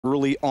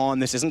early on.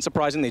 This isn't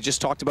surprising. They just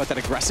talked about that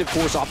aggressive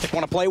force OpTic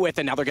want to play with,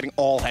 and now they're getting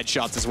all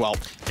headshots as well.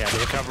 Yeah, the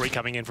recovery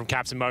coming in from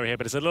Captain Mo here,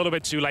 but it's a little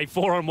bit too late.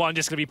 4-on-1,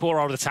 just going to be poor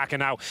old attacker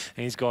now.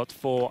 And he's got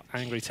 4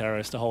 angry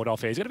terrorists to hold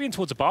off here. He's going to be in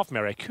towards the bathroom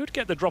area. Could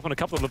get the drop on a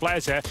couple of the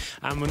players here,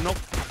 and we're not...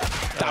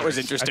 That was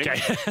interesting.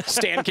 Okay.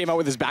 Stan came out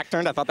with his back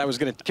turned. I thought that was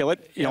going to kill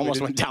it. He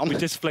almost went down. We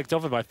just flicked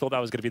off him. I thought that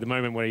was going to be the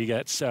moment where he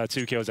gets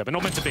 2 kills there, but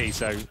not meant to be,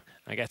 so...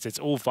 I guess it's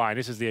all fine.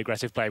 This is the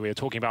aggressive play we were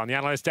talking about on the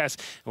analyst desk.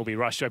 We'll be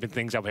rushed to open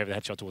things up here with a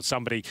headshot towards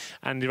somebody.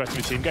 And the rest of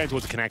the team going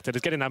towards the connector.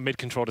 Just getting that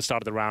mid-control to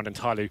start of the round, and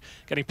TyLoo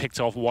getting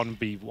picked off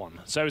 1v1.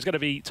 So it's going to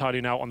be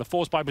TyLoo now on the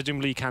force buy.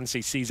 Presumably you can see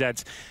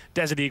CZ's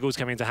Desert Eagles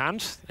coming into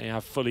hand. They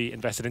have fully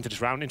invested into this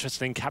round.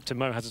 Interesting, Captain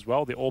Mo has as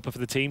well, the AWP for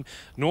the team.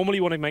 Normally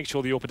you want to make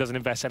sure the AWP doesn't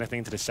invest anything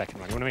into the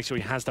second round. You want to make sure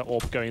he has that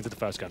AWP going into the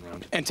first gun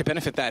round. And to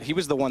benefit that, he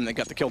was the one that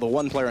got the kill, the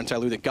one player on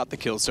TyLoo that got the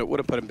kill, so it would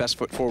have put him best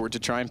foot forward to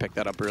try and pick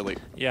that up early.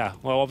 Yeah,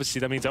 well, obviously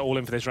that means they're all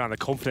in for this round. They're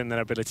confident in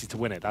their ability to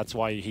win it. That's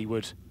why he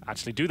would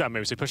actually do that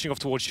move. So pushing off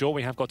towards short,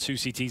 we have got 2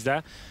 CTs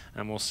there,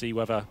 and we'll see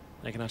whether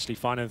they can actually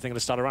find anything at the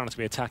start of the round. It's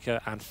going to be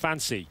Attacker and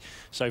Fancy.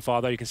 So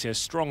far, though, you can see a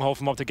strong hold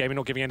from OpTic Gaming,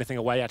 not giving anything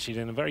away, actually,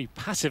 in a very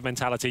passive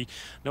mentality.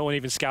 No one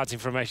even scouts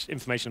information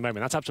at the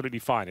moment. That's absolutely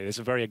fine. It is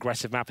a very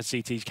aggressive map for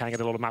CTs. Can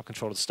get a lot of map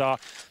control at the start.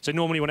 So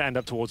normally you want to end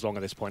up towards long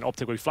at this point.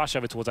 OpTic will flash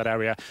over towards that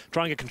area,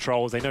 try and get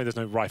controls. They know there's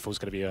no rifles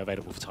going to be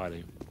available for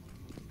TyLoo.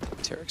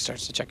 Tarek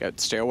starts to check out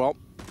stairwell.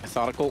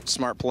 Methodical,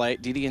 smart play.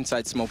 DD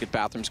inside smoke at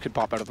bathrooms could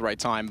pop out at the right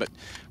time, but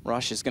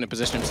Rush is going to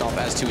position himself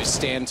as to his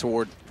stand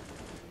toward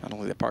not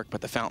only the park, but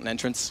the fountain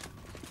entrance.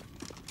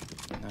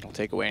 And that'll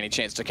take away any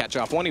chance to catch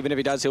off one. Even if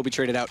he does, he'll be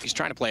traded out. He's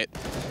trying to play it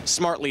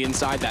smartly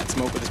inside that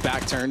smoke with his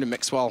back turned, and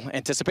Mixwell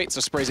anticipates,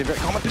 so sprays in very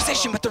common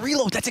position, but the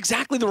reload, that's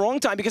exactly the wrong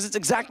time because it's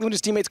exactly when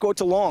his teammates go out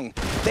to long.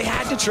 They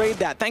had to trade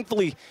that.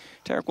 Thankfully,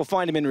 Tarek will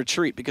find him in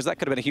retreat because that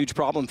could have been a huge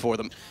problem for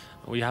them.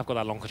 We have got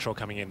that long control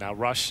coming in now.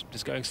 Rush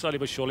just going slowly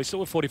but surely,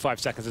 still with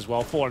 45 seconds as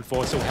well.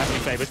 4-on-4, still heavily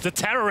favored. The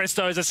terrorist,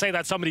 though, as I say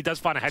that, somebody does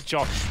find a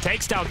headshot,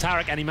 takes down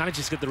Tarek, and he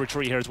manages to get the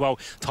retreat here as well.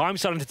 Time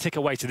starting to tick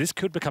away, so this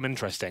could become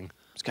interesting.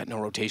 He's got no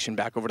rotation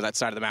back over to that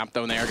side of the map,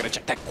 though, and they are going to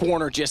check that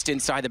corner just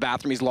inside the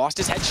bathroom. He's lost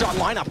his headshot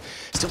lineup.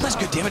 Still does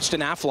good damage to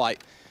Nafly.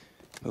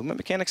 Movement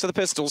mechanics of the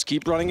pistols,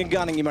 keep running and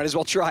gunning. You might as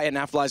well try it.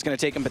 Nafly is going to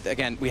take him, but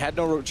again, we had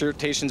no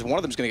rotations. One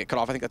of them's going to get cut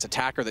off. I think that's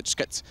Attacker that just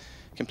gets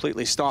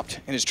completely stopped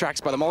in his tracks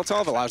by the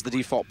Molotov, allows the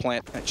default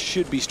plant. That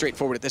should be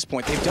straightforward at this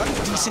point. They've done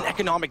decent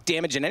economic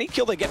damage, and any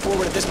kill they get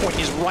forward at this point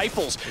is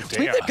rifles. Which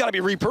means they've got to be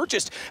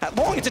repurchased. At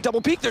long, it's a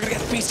double peak. They're going to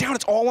get the face down.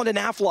 It's all onto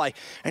Nafly,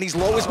 and he's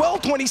low as well.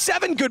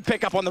 27, good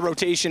pickup on the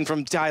rotation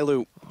from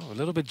TyLoo. Oh, a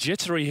little bit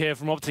jittery here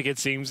from OpTic, it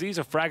seems. These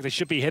are frags they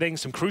should be hitting.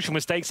 Some crucial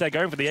mistakes there,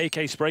 going for the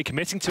AK spray,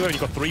 committing to it.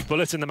 You've got 3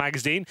 bullets in the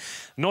magazine.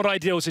 Not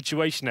ideal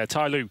situation there.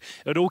 TyLoo,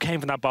 it all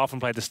came from that bathroom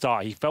play at the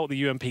start. He felt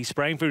the UMP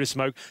spraying through the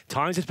smoke,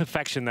 times his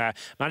perfection there,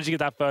 managed to get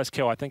that first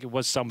kill. I think it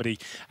was somebody,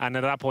 and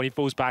at that point he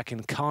falls back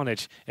and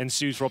carnage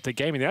ensues for OpTic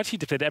Gaming. They actually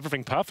did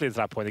everything perfectly at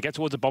that point. They get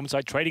towards the bomb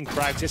site, trading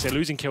frags. Yes, they're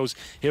losing kills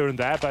here and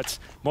there, but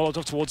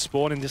Molotov towards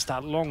spawn and just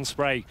that long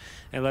spray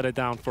and let it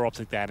down for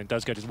OpTic there, and it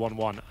does go to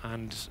 1-1.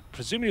 And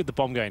presumably with the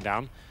bomb going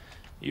down,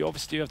 you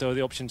obviously do have to have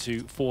the option to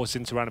force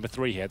into round number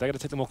 3 here. They're going to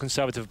take the more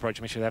conservative approach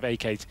and make sure they have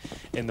AKs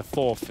in the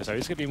 4th. So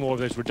it's going to be more of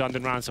those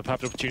redundant rounds, so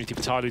perfect opportunity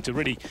for TyLoo to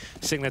really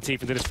sink their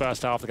teeth into this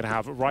first half. They're going to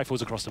have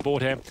rifles across the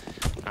board here.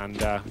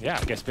 And yeah,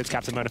 I guess Fitz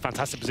Captain Mo in a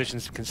fantastic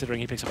position considering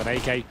he picks up an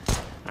AK,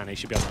 and he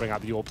should be able to bring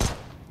out the AWP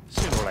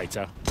sooner or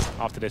later.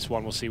 After this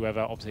one, we'll see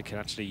whether OpTic can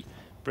actually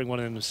bring one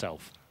in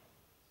himself.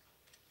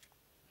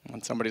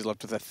 When somebody's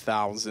left with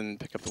 1,000,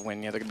 pick up the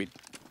win. Yeah, they're going to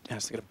be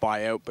has to get a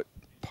buyout, but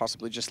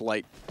possibly just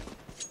light.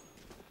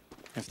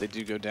 If they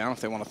do go down, if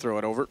they want to throw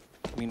it over.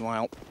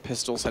 Meanwhile,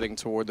 Pistols heading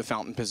toward the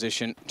fountain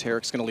position.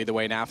 Tarek's going to lead the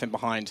way, Naf in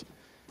behind.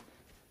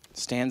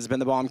 Stan's been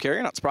the bomb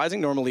carrier, not surprising,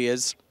 normally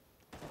is.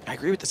 I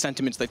agree with the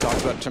sentiments they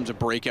talked about in terms of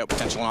breakout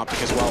potential on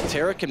OpTic as well.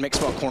 Tarek and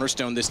Mixwell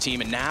cornerstone this team,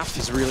 and Naf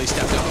has really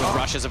stepped up with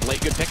rushes of late.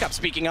 Good pickup.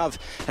 Speaking of,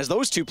 as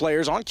those 2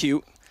 players on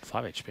cue.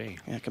 5 HP.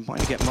 Yeah,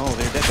 combined to get Mo.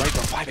 They're dead right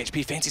though. 5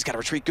 HP. Fancy's got a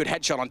retreat. Good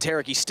headshot on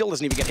Tarek. He still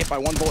doesn't even get hit by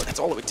 1 bullet. That's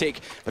all it would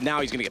take. But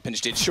now he's going to get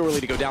pinched in surely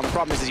to go down. The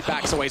problem is he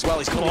backs away as well.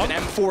 He's going to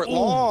an M4 at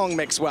long,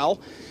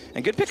 Mixwell.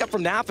 And good pickup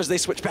from Naf as they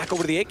switch back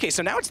over to the AK.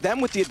 So now it's them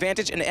with the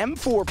advantage. And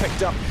M4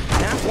 picked up.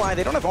 Nafly,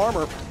 they don't have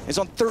armor, is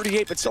on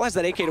 38, but still has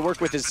that AK to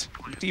work with. His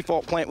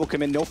default plant will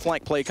come in. No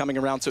flank play coming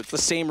around. So it's the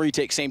same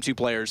retake, same 2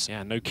 players.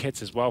 Yeah, no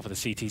kits as well for the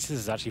CTs. This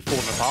is actually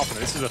falling apart from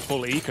it. This is a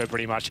full eco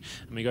pretty much.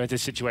 And we go into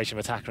this situation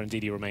of Attacker and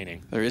DD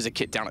remaining. There is a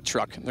kit down at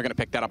truck. They're going to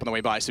pick that up on the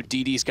way by. So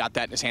DD's got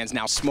that in his hands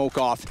now. Smoke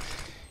off.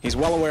 He's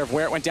well aware of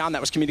where it went down.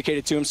 That was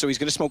communicated to him, so he's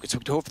going to smoke it to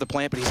go for the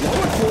plant, but he's low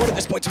and forward at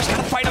this point, so he's got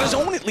to fight on his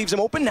own. It leaves him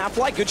open.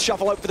 Nafly, good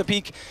shuffle out for the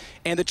peak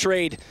and the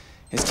trade.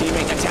 His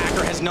teammate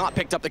Attacker has not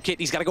picked up the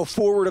kit. He's got to go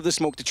forward of the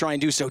smoke to try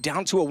and do so.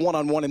 Down to a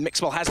 1-on-1, and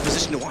Mixwell has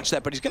position to watch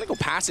that, but he's going to go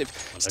passive.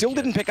 Still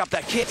didn't pick up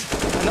that kit.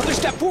 Another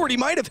step forward. He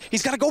might have.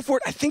 He's got to go for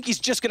it. I think he's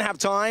just going to have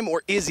time,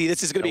 or is he?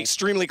 This is going to be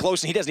extremely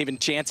close, and he doesn't even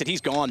chance it.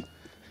 He's gone.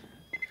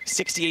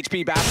 60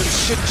 HP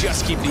Bathrooms should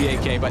just keep the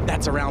AK, but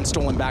that's a round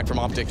stolen back from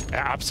OpTic.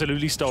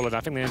 Absolutely stolen.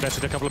 I think they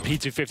invested a couple of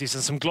P250s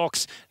and some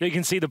Glocks. Now you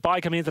can see the buy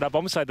coming into that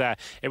bomb site there.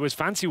 It was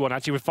Fancy One,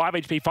 actually, with 5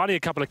 HP, finding a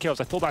couple of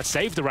kills. I thought that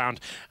saved the round,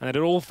 and then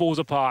it all falls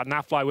apart.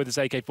 Nafly with his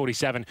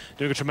AK-47,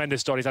 doing a tremendous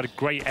start. He's had a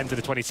great end to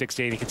the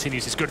 2016. He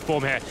continues his good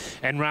form here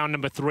in round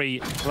number 3.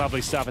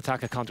 Lovely stuff.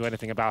 Attacker can't do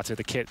anything about it.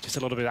 The kit just a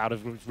little bit out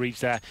of reach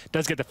there.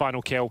 Does get the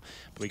final kill,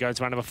 but we go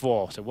into round number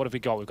 4. So what have we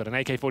got? We've got an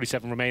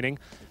AK-47 remaining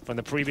from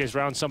the previous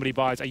round. Somebody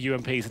buys a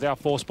UMP, so they are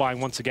force buying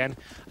once again.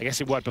 I guess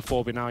it worked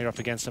before, but now you're up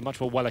against a much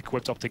more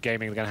well-equipped OpTic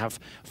Gaming. They're going to have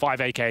 5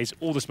 AKs,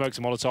 all the smokes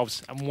and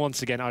Molotovs, and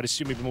once again, I'd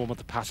assume even more with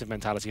the passive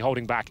mentality,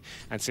 holding back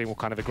and seeing what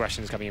kind of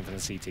aggression is coming in from the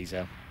CTs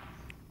here.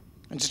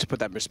 And just to put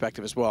that in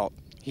perspective as well,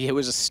 he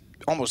was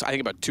almost, I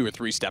think, about 2 or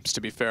 3 steps,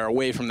 to be fair,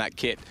 away from that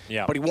kit.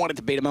 Yeah. But he wanted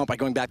to bait him out by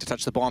going back to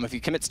touch the bomb. If he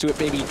commits to it,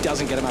 maybe he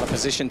doesn't get him out of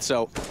position,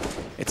 so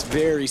it's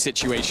very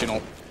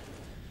situational.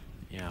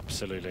 Yeah,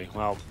 absolutely.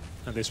 Well,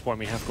 at this point,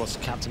 we have got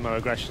Captain Mo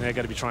aggression here.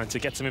 Going to be trying to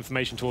get some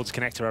information towards the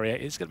connector area.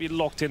 It's going to be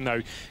locked in, though.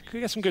 Could we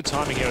get some good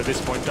timing here at this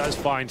point? Does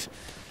find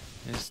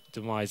his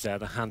demise there,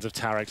 the hands of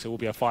Tarek. So it will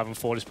be a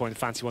 5-on-4 at this point. The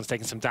Fancy One's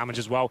taking some damage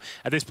as well.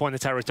 At this point, the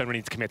terrorists don't really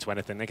need to commit to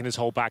anything. They can just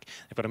hold back.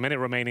 They've got a minute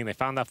remaining. They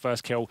found that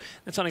first kill.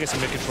 They're trying to get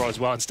some mid-control as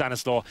well. And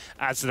Stanislaw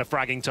adds to the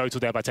fragging total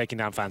there by taking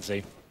down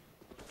Fancy.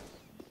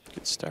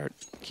 Good start.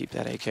 Keep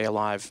that AK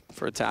alive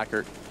for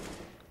Attacker,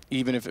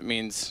 even if it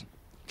means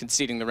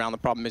conceding the round. The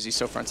problem is he's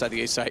so far inside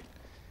the A site.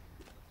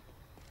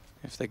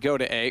 If they go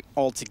to A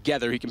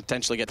altogether, he can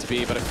potentially get to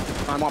B. But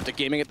if I'm OpTic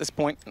Gaming at this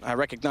point, I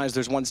recognize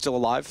there's one still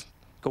alive.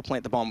 Go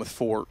plant the bomb with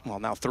 4, well,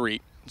 now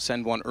 3.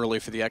 Send one early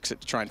for the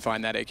exit to try and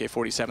find that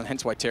AK-47.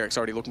 Hence why Tarek's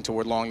already looking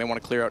toward long. They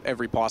want to clear out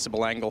every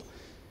possible angle.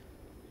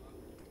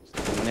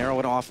 Narrow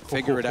it off,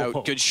 figure it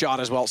out. Good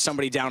shot as well.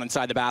 Somebody down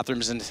inside the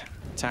bathrooms, and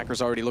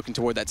Attacker's already looking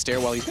toward that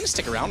stairwell. He's going to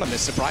stick around on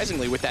this,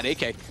 surprisingly, with that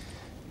AK.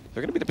 They're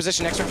going to be the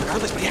position next round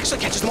regardless, but he actually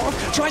catches them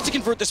off. Tries to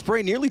convert the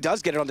spray, nearly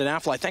does get it onto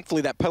Nafly.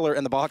 Thankfully, that pillar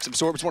and the box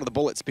absorbs one of the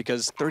bullets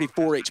because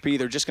 34 HP,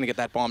 they're just going to get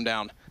that bomb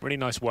down. Really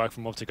nice work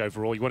from OpTic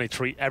overall. You want to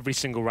treat every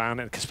single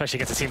round, and especially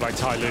against a team like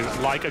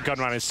TyLoo, like a gun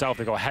round itself.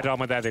 They've got head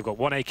armor there, they've got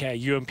 1 AK,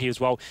 a UMP as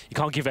well. You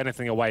can't give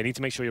anything away. You need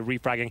to make sure you're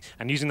refragging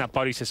and using that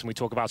buddy system we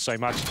talk about so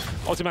much.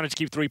 OpTic managed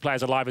to keep 3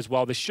 players alive as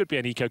well. There should be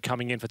an eco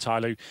coming in for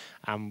TyLoo.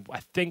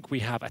 I think we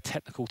have a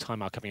technical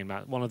timeout coming in.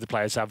 One of the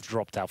players have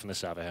dropped out from the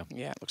server here.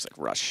 Yeah, it looks like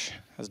Rush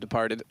has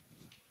departed.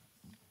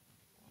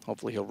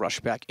 Hopefully he'll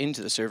rush back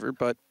into the server,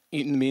 but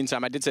in the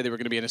meantime, I did say they were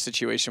going to be in a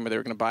situation where they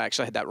were going to buy.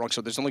 Actually, I had that wrong,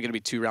 so there's only going to be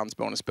 2 rounds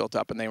bonus built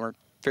up, and they were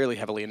fairly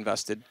heavily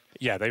invested.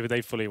 Yeah,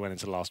 they fully went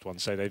into the last one,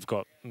 so they've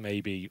got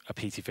maybe a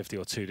PT50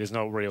 or 2. There's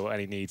no real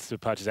any need to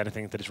purchase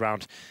anything for this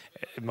round.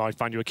 It might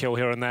find you a kill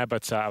here and there,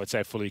 but I would say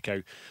a full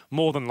eco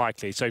more than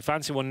likely. So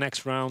Fancy One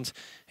next round.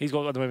 He's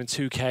got at the moment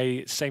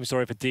 2K. Same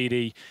story for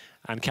DD.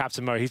 And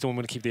Captain Mo, he's the one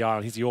we're going to keep the eye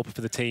on. He's the AWPer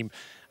for the team,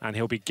 and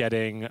he'll be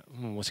getting,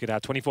 what's he going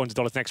to have,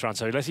 $2,400 next round.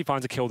 So unless he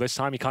finds a kill this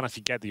time, he can't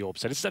actually get the AWP.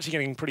 So this is actually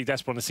getting pretty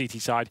desperate on the CT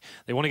side.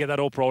 They want to get that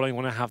AWP rolling,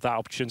 want to have that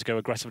opportunity to go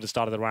aggressive at the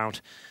start of the round.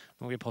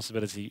 Not be a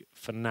possibility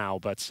for now,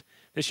 but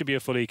this should be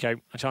a full eco,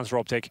 a chance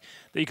for OpTic.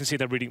 You can see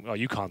they're reading, well,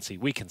 you can't see,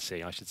 we can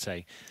see, I should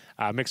say.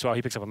 Mixwell,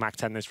 he picks up a Mac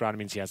 10 this round. It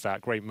means he has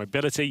that great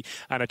mobility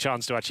and a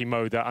chance to actually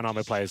mow the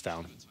unarmored players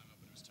down.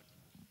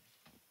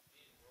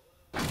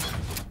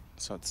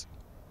 So it's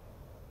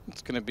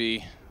going to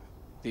be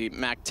the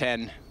Mac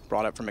 10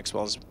 brought up from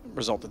Mixwell as a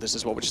result of this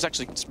as well, which is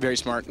actually very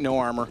smart. No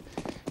armor.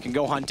 Can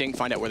go hunting,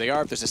 find out where they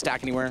are, if there's a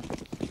stack anywhere.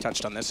 We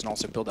touched on this, and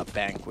also build up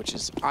bank, which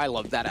is, I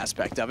love that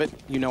aspect of it.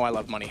 You know I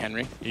love money,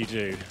 Henry. You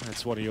do.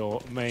 That's one of your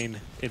main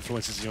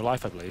influences in your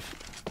life, I believe.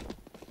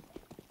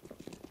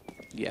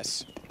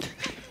 Yes.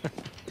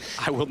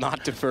 I will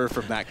not defer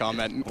from that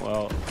comment.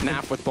 Well,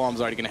 Naf with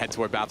bombs already going to head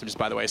toward bathrooms,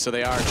 by the way, so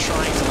they are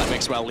trying to let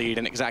Mixwell lead,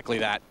 and exactly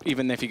that.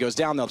 Even if he goes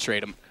down, they'll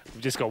trade him.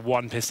 We've just got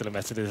 1 pistol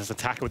invested in this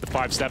attacker with the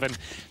 5.7.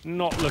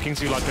 Not looking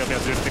too like they'll be able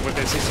to do anything with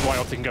this. This is why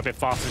OpTic can go a bit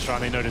faster this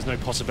round. They know there's no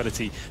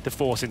possibility to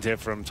force into it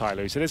from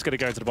TyLoo. So this is going to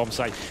go into the bomb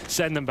site,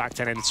 send them back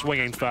 10 in,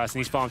 swinging first, and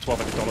he's farmed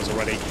 $1,200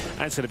 already.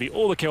 And it's going to be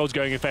all the kills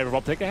going in favor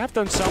of OpTic. They have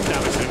done some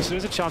damage to him, so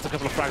there's a chance a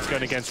couple of frags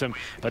going against them,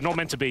 but not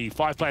meant to be.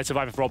 5 players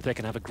surviving for OpTic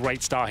and have a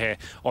great start here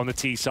on the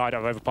T side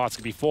of Overpass.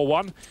 It's going to be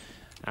 4-1.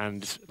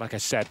 And like I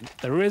said,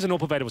 there is an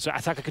AWP available, so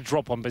Attacker could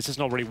drop one, but it's just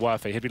not really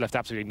worth it. He'd be left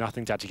absolutely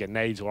nothing to actually get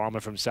nades or armor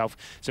for himself.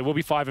 So we'll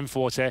be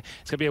 5-4 here.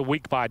 It's going to be a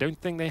weak buy. I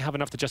don't think they have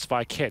enough to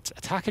justify a kit.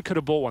 Attacker could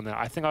have bought one there.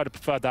 I think I would have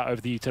preferred that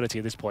over the utility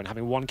at this point,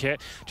 having 1 kit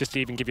just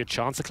to even give you a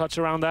chance to clutch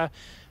around there.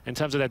 In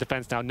terms of their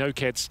defense now, no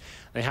kits.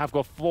 They have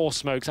got 4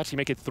 smokes, actually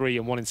make it 3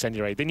 and 1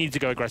 incendiary. They need to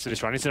go aggressive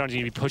this round. Instead of need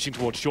to be pushing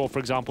towards short, for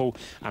example,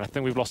 and I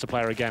think we've lost a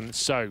player again.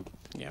 So,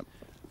 yep.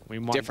 We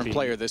might different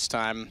player this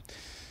time.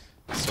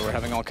 So we're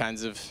having all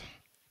kinds of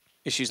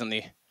issues on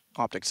the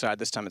OpTic side.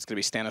 This time it's going to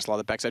be Stanislaw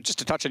the backside. Just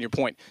to touch on your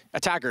point,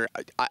 attacker,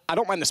 I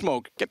don't mind the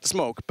smoke. Get the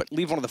smoke, but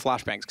leave one of the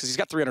flashbangs because he's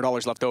got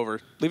 $300 left over.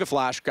 Leave a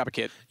flash, grab a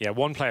kit. Yeah,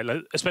 one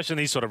player, especially in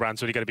these sort of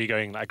rounds where you're going to be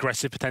going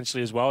aggressive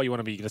potentially as well. You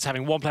want to be just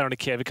having one player on a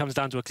kit. If it comes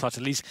down to a clutch,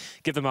 at least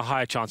give them a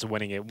higher chance of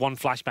winning it. One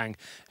flashbang,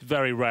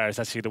 very rare. It's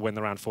actually to win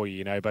the round for you,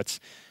 you know, but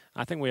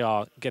I think we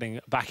are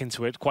getting back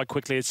into it quite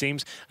quickly, it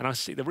seems. And I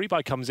see the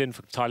rebuy comes in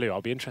for TyLoo.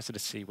 I'll be interested to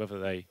see whether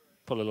they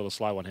pull a little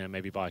sly one here,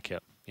 maybe buy a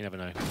kit. You never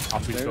know.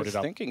 After we've built it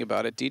up. Thinking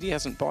about it, DD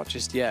hasn't bought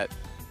just yet.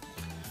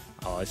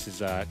 Oh, this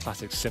is a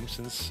classic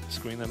Simpsons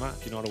screen there, Matt,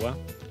 if you're not aware.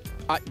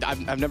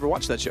 I've never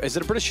watched that show. Is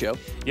it a British show?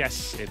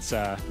 Yes, it's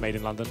made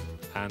in London,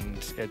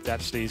 and it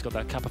actually has got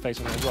that Kappa face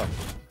on it as well.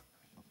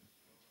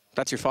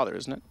 That's your father,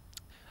 isn't it?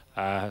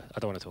 I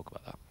don't want to talk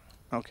about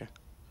that. Okay.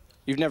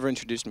 You've never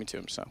introduced me to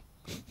him, so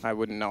I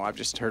wouldn't know. I've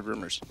just heard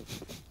rumors.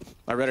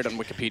 I read it on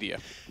Wikipedia.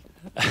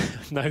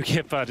 No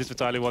kit purchase for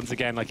TyLoo once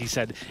again. Like he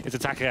said, his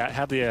attacker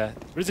had the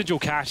residual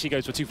cash. He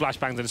goes for 2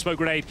 flashbangs and a smoke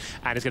grenade,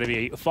 and it's going to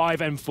be 5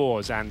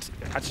 M4s. And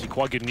actually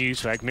quite good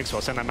news for Egg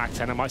Mixwell. Send that Mac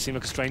 10. It might seem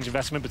like a strange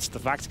investment, but it's the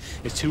fact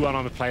it's 2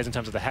 unarmored players in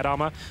terms of the head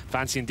armor.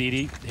 Fancy and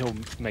DD, he'll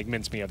make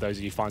mincemeat of those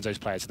if he finds those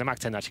players. So the Mac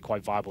 10 is actually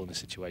quite viable in this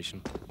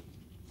situation.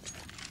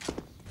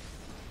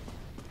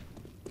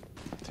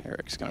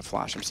 Eric's going to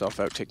flash himself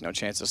out, take no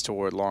chances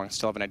toward long.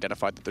 Still haven't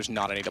identified that there's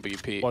not any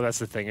WP. Well, that's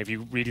the thing. If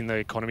you're reading the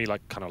economy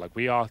kind of like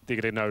we are,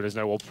 they're going to know there's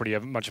no pretty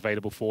much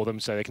available for them,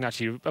 so they can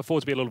actually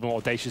afford to be a little bit more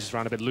audacious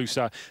around, a bit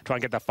looser, try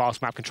and get that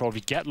fast map control. If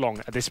you get long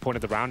at this point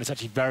of the round, it's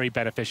actually very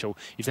beneficial.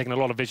 You've taken a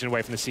lot of vision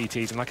away from the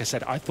CTs, and like I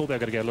said, I thought they were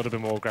going to get a little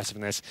bit more aggressive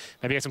in this.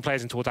 Maybe get some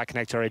players in towards that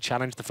connector area,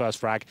 challenge the first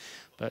frag,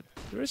 but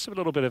there is a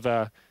little bit of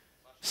a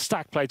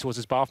stack play towards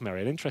this bathroom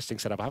area. An interesting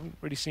setup I haven't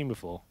really seen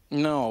before.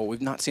 No,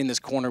 we've not seen this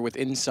corner with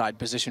inside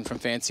position from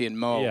Fancy and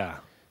Mo. Yeah.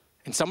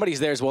 And somebody's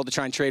there as well to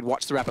try and trade.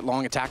 Watch the rapid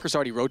long. Attacker's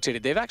already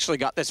rotated. They've actually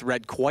got this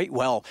read quite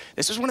well.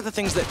 This is one of the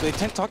things that they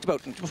talked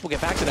about. We'll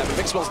get back to that, but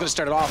Mixwell's going to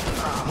start it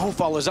off. Mo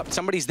follows up.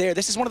 Somebody's there.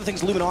 This is one of the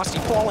things Luminosity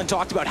Fallen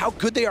talked about, how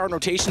good they are in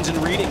rotations and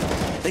reading.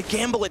 They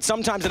gamble it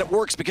sometimes and it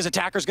works because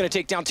Attacker's going to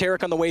take down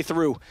Tarek on the way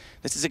through.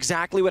 This is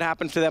exactly what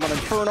happened for them on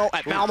Inferno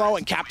at Malmo,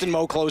 and Captain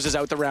Mo closes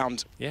out the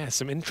round. Yeah,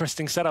 some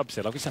interesting setups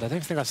here. Like we said, I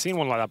don't think I've seen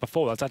one like that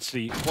before. That's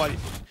actually quite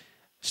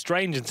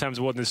strange in terms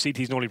of what the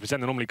CTs normally present.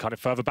 They're normally kind of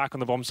further back on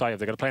the bomb site. If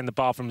they're going to play in the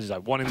bathrooms, there's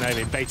like one in there.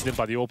 They baited him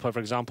by the AWP, for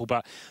example.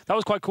 But that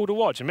was quite cool to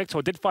watch. And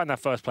Mixwell did find that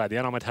first player. The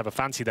unarmored have a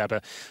fancy there.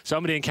 But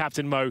somebody and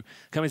Captain Mo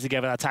coming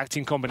together, that tag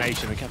team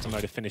combination, and Captain Mo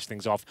to finish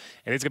things off.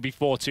 It is going to be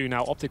 4-2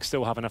 now. OpTic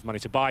still have enough money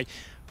to buy.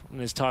 And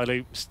there's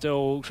TyLoo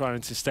still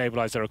trying to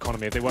stabilize their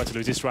economy. If they were to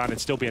lose this round,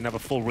 it'd still be another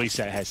full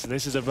reset ahead. So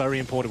this is a very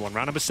important one.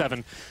 Round number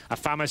 7, a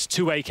famous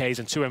 2 AKs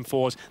and 2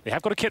 M4s. They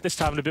have got a kit this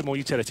time and a bit more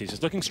utilities.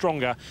 It's looking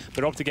stronger,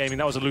 but OpTic Gaming,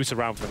 that was a looser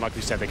round for them. Like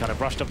we said, they kind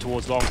of rushed up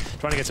towards long,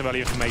 trying to get some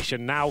early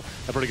information. Now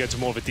they're probably going to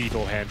more of a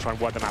detour here and try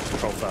and work the map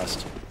control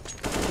first.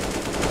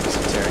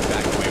 Tarek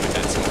back away with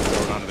that smoke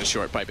thrown onto the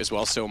short pipe as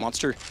well. So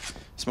Monster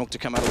smoke to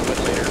come out a little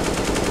bit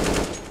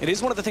later. It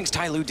is one of the things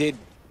TyLoo did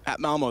at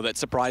Malmo that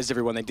surprised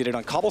everyone. They did it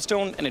on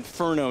Cobblestone and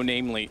Inferno,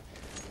 namely.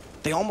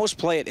 They almost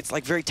play it. It's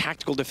like very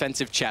tactical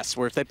defensive chess,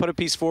 where if they put a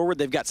piece forward,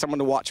 they've got someone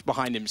to watch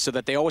behind him so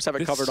that they always have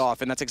it covered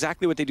off. And that's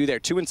exactly what they do there.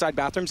 2 inside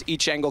bathrooms,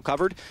 each angle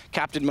covered.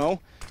 Captain Mo,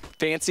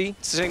 Fancy,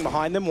 sitting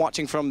behind them,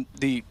 watching from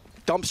the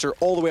dumpster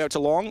all the way out to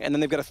long, and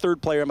then they've got a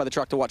third player in by the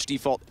truck to watch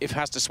default if it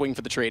has to swing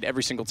for the trade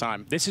every single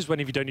time. This is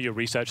when if you don't do your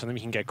research on them,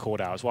 you can get caught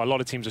out. That's why a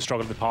lot of teams have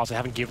struggled in the past. They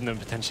haven't given them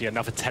potentially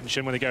enough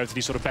attention when they go to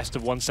these sort of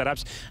best-of-1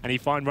 setups, and you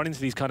find running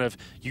into these kind of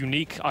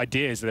unique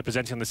ideas that they're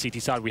presenting on the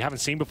CT side we haven't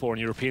seen before in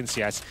European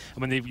CS,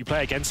 and when you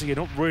play against it, you're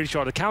not really sure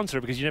how to counter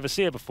it because you never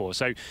see it before.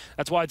 So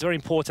that's why it's very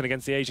important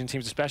against the Asian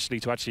teams especially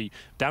to actually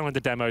download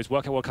the demos,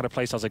 work out what kind of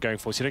playstyles they're going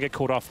for, so you don't get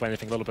caught off by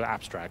anything a little bit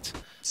abstract.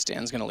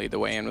 Stan's going to lead the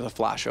way in with a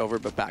flash over,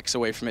 but backs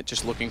away from it,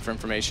 just looking for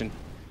information.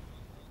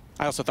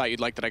 I also thought you'd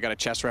like that I got a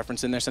chess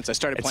reference in there since I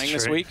started playing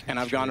this week, and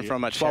I've gone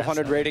from a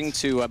 1200 rating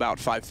to about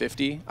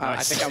 550.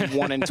 Nice. I think I'm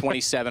 1 in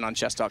 27 on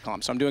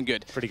chess.com, so I'm doing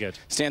good. Pretty good.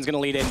 Stan's going to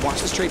lead in.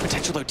 Watch this trade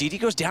potential, though. DD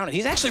goes down, and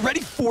he's actually ready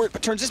for it,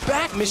 but turns his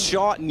back. Missed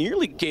shot,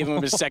 nearly gave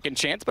him his second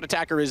chance, but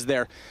Attacker is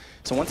there.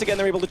 So once again,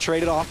 they're able to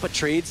trade it off, but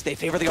trades, they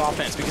favor the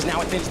offense because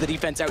now it thins the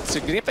defense out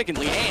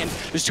significantly, and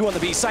there's 2 on the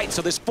B site,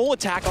 so this full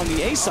attack on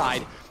the A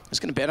side is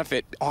going to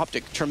benefit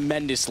OpTic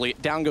tremendously.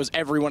 Down goes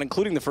everyone,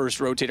 including the first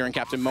rotator and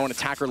Captain Mo, and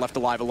Attacker left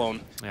alive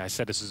alone. Yeah, I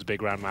said this was a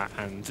big round, Matt,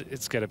 and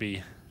it's going to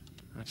be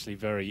actually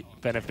very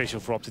beneficial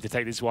for OpTic to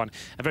take this one,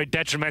 and very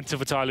detrimental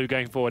for TyLoo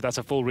going forward. That's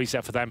a full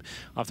reset for them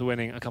after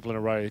winning a couple in a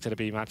row. It's going to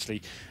be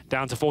actually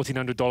down to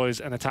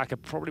 $1,400, and Attacker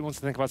probably wants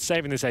to think about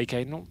saving this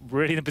AK. Not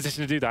really in a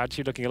position to do that,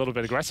 actually looking a little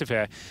bit aggressive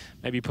here.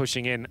 Maybe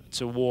pushing in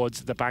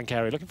towards the bank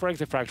area, looking for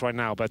exit frags right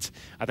now, but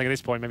I think at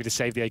this point, maybe to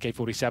save the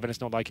AK-47, it's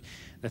not like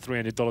the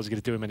 $300 is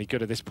going to do him any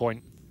good at this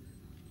point.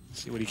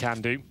 Let's see what he can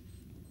do.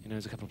 He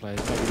knows a couple of players,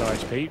 maybe low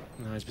HP.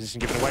 Now his position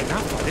given away.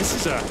 Now, this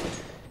is a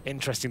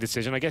interesting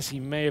decision. I guess he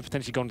may have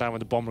potentially gone down with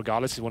the bomb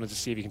regardless. He wanted to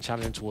see if he can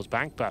challenge him towards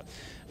bank, but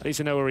at least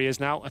they know where he is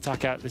now.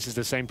 Attacker, this is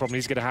the same problem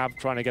he's going to have,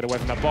 trying to get away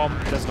from that bomb.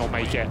 Does not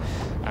make it,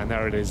 and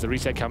there it is. The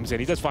reset comes in.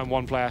 He does find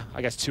one player,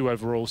 I guess 2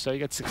 overall, so he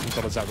gets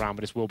 $16 that round,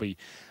 but this will be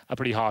a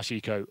pretty harsh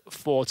eco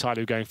for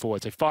TyLoo going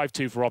forward. So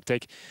 5-2 for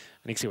OpTic.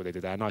 And you can see what they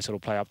did there. Nice little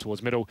play up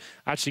towards middle.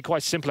 Actually,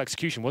 quite simple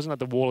execution. Wasn't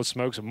that the wall of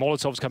smokes and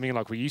Molotovs coming in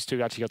like we used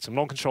to? Actually got some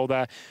long control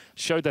there.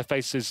 Showed their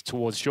faces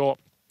towards short.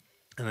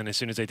 And then as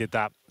soon as they did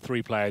that,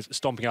 3 players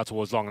stomping out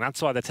towards long. And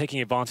that's why they're taking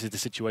advantage of the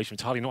situation.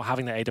 Entirely not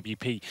having the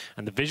AWP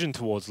and the vision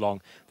towards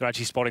long. They're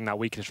actually spotting that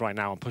weakness right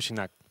now and pushing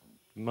that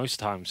most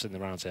times in the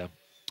rounds here.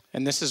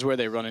 And this is where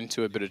they run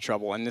into a bit of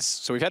trouble. And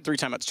so we've had 3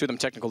 timeouts, 2 of them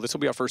technical. This will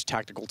be our first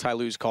tactical.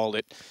 TyLoo's called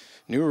it.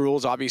 New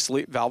rules,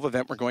 obviously. Valve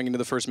event, we're going into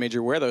the first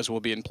major where those will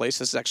be in place.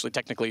 This is actually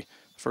technically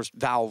first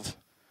Valve,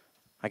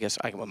 I guess,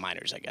 well,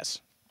 minors, I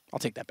guess. I'll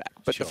take that back.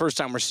 But sure. The first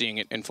time we're seeing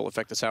it in full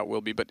effect, that's how it will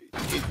be. But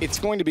it's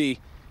going to be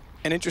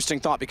an interesting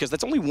thought because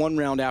that's only 1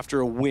 round after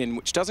a win,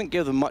 which doesn't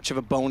give them much of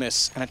a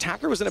bonus. An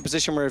attacker was in a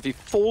position where if he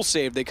full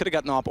saved, they could have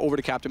gotten op over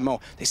to Captain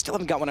Mo. They still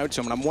haven't got one out to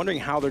him, and I'm wondering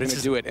how they're going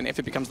to do it and if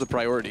it becomes the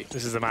priority.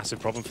 This is a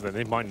massive problem for them.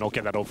 They might not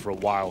get that off for a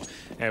while.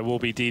 It will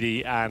be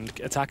DD and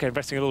attacker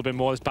investing a little bit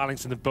more. It's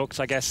balancing the books,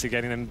 I guess. They're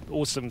getting them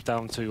awesome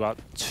down to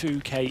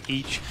 2K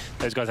each.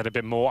 Those guys had a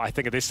bit more. I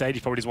think at this stage,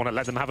 you probably just want to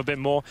let them have a bit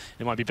more.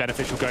 It might be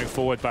beneficial going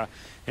forward, but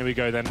here we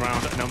go then,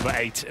 round number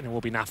 8, and it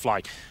will be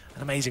Nafly.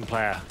 An amazing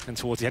player, and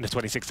towards the end of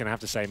 2016, I have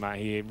to say, Matt,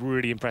 he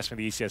really impressed me in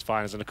the ECS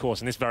finals, and of course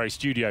in this very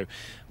studio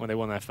when they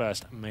won their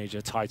first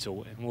major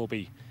title. And will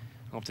be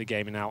OpTic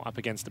Gaming now up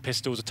against the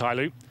Pistols of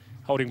TyLoo,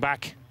 holding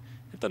back.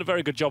 They've done a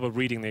very good job of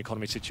reading the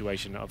economy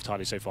situation of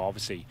TyLoo so far.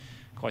 Obviously,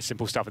 quite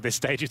simple stuff at this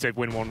stage. If they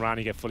win 1 round,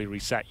 you get fully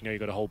reset. You know you've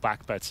got to hold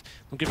back, but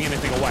not giving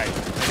anything away.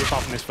 Maybe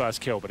apart from this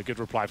first kill, but a good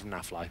reply from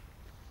Nafly.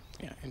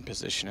 Yeah, in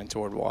position and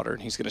toward water,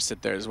 and he's going to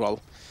sit there as well.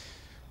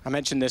 I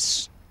mentioned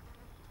this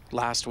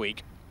last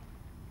week.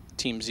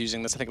 Teams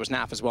using this, I think it was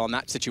Naf as well, in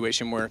that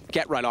situation where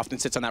Get Right often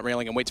sits on that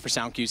railing and waits for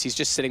sound cues. He's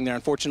just sitting there.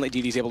 Unfortunately,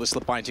 DD's able to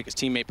slip by and take his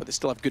teammate, but they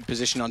still have good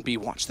position on B.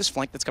 Watch this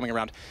flank that's coming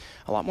around.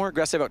 A lot more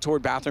aggressive out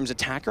toward bathrooms.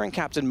 Attacker and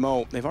Captain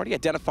Mo, they've already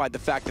identified the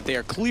fact that they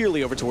are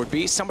clearly over toward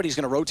B. Somebody's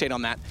going to rotate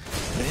on that,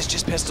 but it's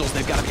just pistols.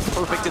 They've got to be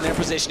perfect in their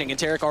positioning, and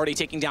Tarek already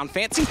taking down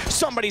Fancy.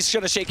 Somebody's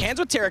going to shake hands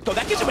with Tarek, though.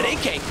 That gives him an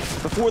AK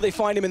before they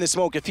find him in the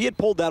smoke. If he had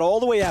pulled that all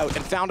the way out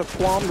and found a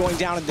Qualm going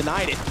down and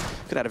denied it,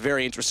 could have had a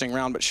very interesting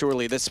round, but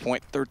surely at this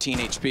point, 13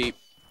 HP.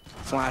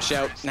 Flash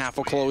out, Naf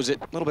will close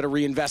it. A little bit of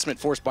reinvestment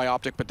forced by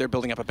OpTic, but they're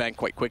building up a bank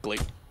quite quickly.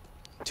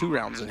 2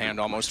 rounds in hand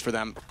almost for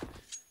them.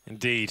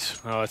 Indeed.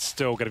 Oh, it's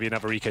still going to be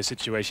another eco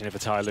situation here for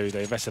TyLoo.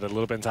 They invested a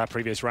little bit into that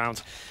previous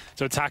round.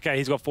 So attacker,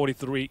 he's got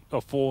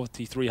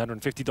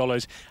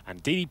 $4,350,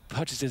 and DD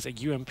purchases a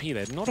UMP.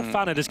 They're not a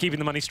fan of just keeping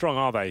the money strong,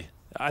 are they?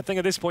 I think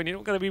at this point, you're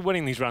not going to be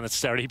winning these rounds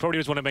necessarily. You probably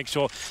just want to make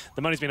sure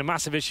the money's been a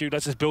massive issue.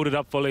 Let's just build it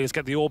up fully. Let's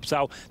get the orbs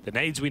out, the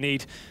nades we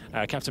need.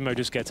 Captain Mo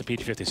just gets a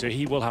PT-50, so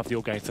he will have the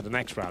orb going to the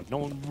next round. No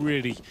one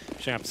really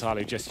showing up to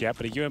TyLoo just yet,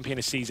 but a UMP and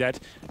a CZ.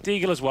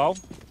 Deagle as well.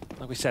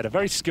 Like we said, a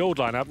very skilled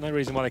lineup. No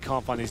reason why they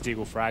can't find these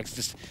Deagle frags.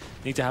 Just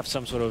need to have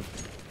some sort of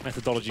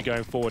methodology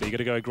going forward. Are you going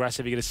to go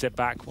aggressive? Are you going to sit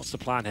back? What's the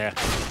plan here?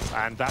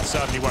 And that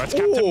certainly works.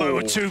 Captain Mo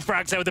with 2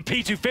 frags there with the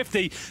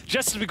P250.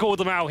 Just as we called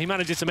them out, he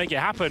manages to make it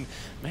happen.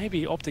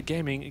 Maybe OpTic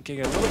Gaming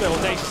getting a little bit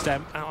audacious there,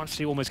 and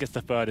actually almost gets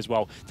the 3rd as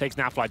well. Takes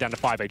Nafly down to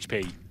 5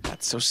 HP.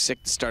 That's so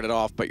sick to start it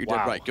off, but you're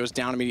dead right. Goes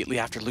down immediately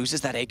after,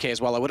 loses that AK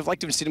as well. I would have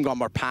liked to have seen him go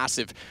more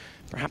passive.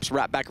 Perhaps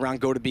wrap back around,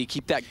 go to B,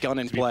 keep that gun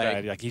in play.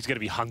 Fair, like he's going to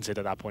be hunted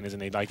at that point,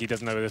 isn't he? Like he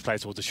doesn't know whether this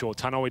plays towards a short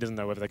tunnel. He doesn't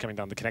know whether they're coming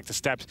down the connector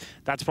steps.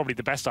 That's probably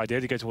the best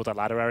idea to go towards that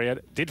ladder area.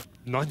 Did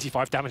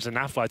 95 damage to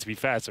Nafly, to be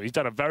fair, so he's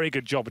done a very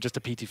good job with just a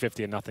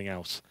PT-50 and nothing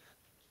else.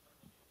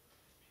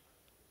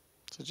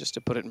 So just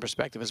to put it in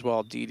perspective as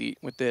well, DD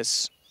with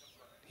this,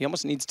 he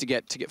almost needs to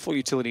get full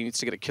utility. He needs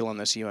to get a kill on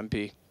this UMP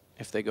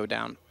if they go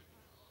down.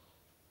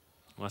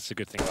 Well, that's a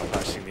good thing about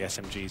purchasing the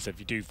SMGs. If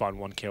you do find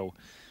 1 kill,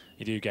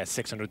 you do get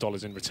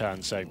 $600 in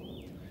return. So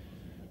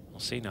we'll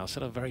see now.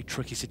 Still a very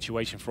tricky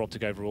situation for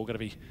OpTic overall. Going to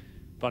be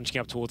bunching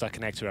up towards that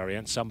connector area,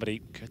 and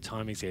somebody, good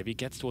timings here. If he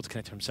gets towards the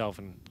connector himself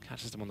and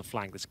catches them on the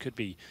flank, this could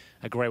be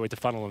a great way to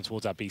funnel them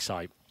towards that B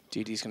side.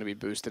 DD's going to be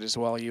boosted as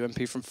well.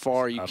 UMP from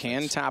far, you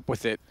can tap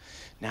with it.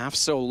 Naf's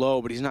so low,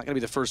 but he's not going to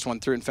be the first one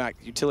through. In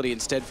fact, utility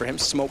instead for him.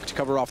 Smoke to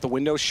cover off the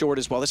window, short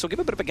as well. This will give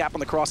a bit of a gap on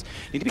the cross.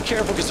 Need to be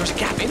careful because there's a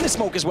gap in the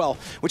smoke as well,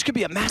 which could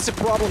be a massive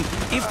problem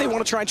if they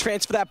want to try and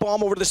transfer that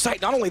bomb over to the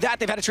site. Not only that,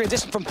 they've had a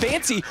transition from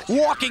Fancy,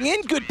 walking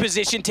in good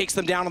position, takes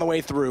them down on the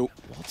way through.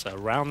 What a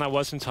round that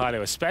was from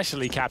TyLoo,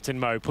 especially Captain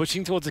Mo,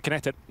 pushing towards the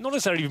connector. Not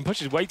necessarily even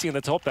pushing, waiting at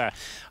the top there.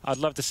 I'd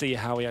love to see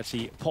how he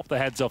actually popped the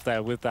heads off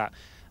there with that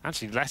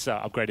actually lesser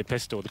upgraded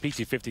pistol. The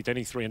PT-50 is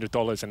only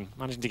 $300, and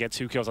managing to get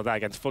 2 kills like that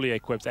against fully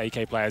equipped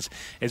AK players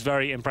is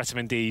very impressive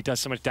indeed. Does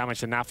so much damage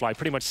to Nafly,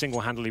 pretty much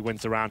single-handedly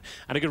wins the round,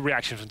 and a good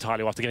reaction from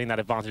TyLoo after getting that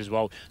advantage as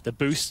well. The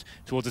boost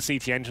towards the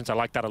CT entrance, I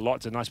like that a lot.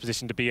 It's a nice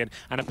position to be in,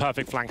 and a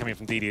perfect flank coming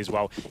from DD as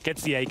well.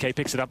 Gets the AK,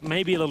 picks it up,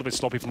 maybe a little bit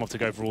sloppy from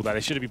OpTic overall there. They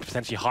should have been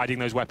potentially hiding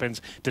those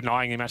weapons,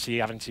 denying him actually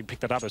having to pick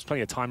that up. There's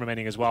plenty of time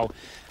remaining as well,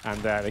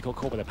 and they got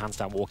caught with their pants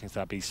down walking to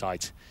that B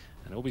site.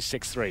 And it will be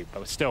 6-3,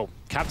 but still,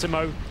 Captain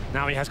Mo,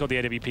 now he has got the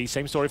AWP.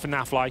 Same story for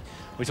Nafly.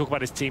 We talk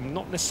about his team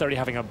not necessarily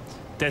having a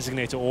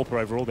designator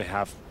AWPer overall. They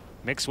have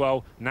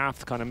Mixwell,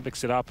 Naf kind of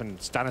mix it up,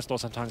 and Stanislaw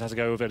sometimes has a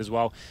go with it as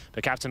well.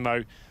 But Captain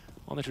Mo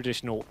on the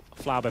traditional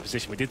flower bed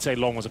position. We did say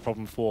long was a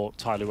problem for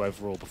TyLoo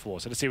overall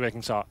before, so let's see where they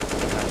can start getting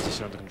that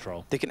position under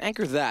control. They can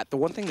anchor that. The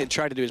one thing they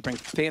try to do is bring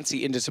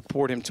Fancy in to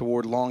support him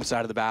toward long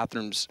side of the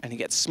bathrooms, and he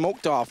gets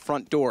smoked off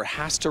front door,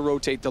 has to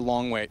rotate the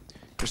long way.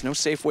 There's no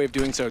safe way of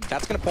doing so.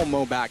 That's going to pull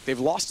Mo back. They've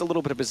lost a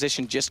little bit of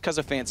position just because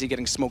of Fancy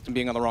getting smoked and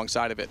being on the wrong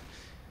side of it.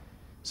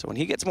 So when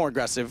he gets more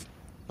aggressive,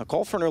 they'll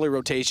call for an early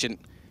rotation.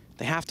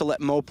 They have to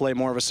let Mo play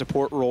more of a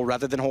support role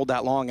rather than hold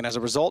that long, and as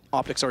a result,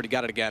 OpTic's already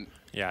got it again.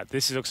 Yeah,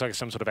 this looks like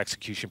some sort of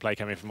execution play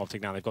coming from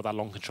OpTic now. They've got that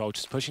long control,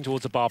 just pushing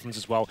towards the bathrooms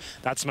as well.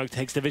 That smoke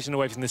takes the vision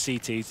away from the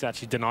CTs. It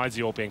actually denies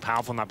the AWP being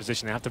powerful in that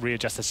position. They have to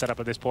readjust the setup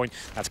at this point.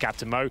 That's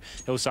Captain Mo.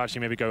 He'll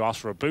actually maybe go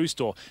ask for a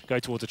boost or go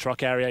towards the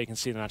truck area. You can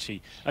see them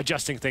actually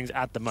adjusting things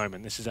at the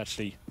moment. This is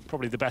actually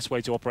probably the best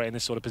way to operate in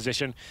this sort of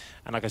position.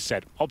 And like I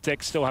said,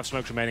 OpTic still have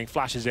smoke remaining,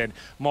 flashes in,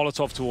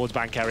 Molotov towards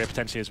bank area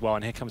potentially as well,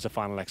 and here comes the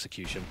final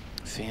execution.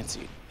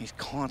 Fancy. He's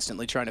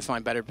constantly trying to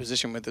find better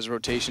position with his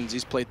rotations.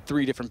 He's played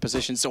 3 different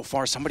positions so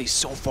far. Somebody's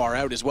so far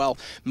out as well.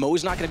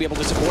 Mo's not going to be able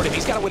to support him.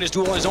 He's got to win his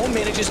duel on his own,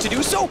 manages to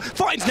do so.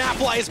 Finds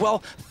Nafly as well.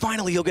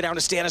 Finally, he'll get down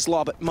to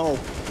Stanislaw, but Mo,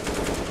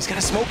 he's got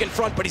a smoke in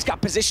front, but he's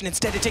got position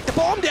instead to take the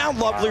bomb down.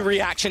 Lovely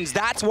reactions.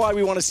 That's why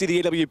we want to see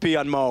the AWP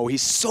on Mo.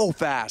 He's so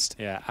fast.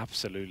 Yeah,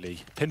 absolutely.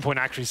 Pinpoint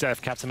accuracy there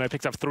for Captain Mo.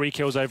 Picked up 3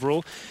 kills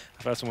overall.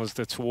 The first one was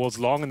towards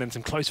long, and then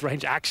some close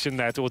range action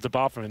there towards the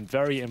bathroom. And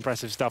very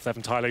impressive stuff there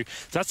from TyLoo.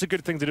 So that's a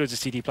good thing to do as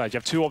a CT player. You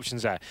have 2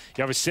 options there.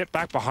 You either sit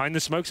back behind the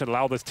smokes and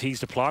allow the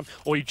T's to plant,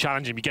 or you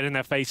challenge him. You get in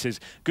their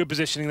faces. Good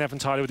positioning there from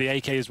TyLoo with the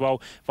AK as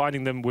well.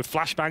 Finding them with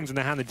flashbangs in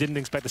their hand. They didn't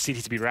expect the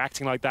CT to be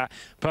reacting like that.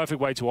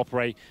 Perfect way to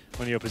operate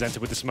when you're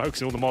presented with the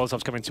smokes and all the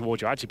Molotovs coming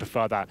towards you. I actually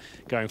prefer that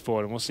going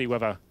forward, and we'll see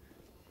whether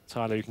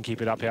TyLoo can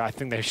keep it up here. I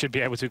think they should be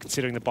able to,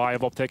 considering the buy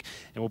of OpTic.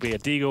 It will be a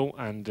Deagle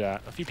and a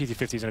few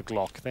PT-50s and a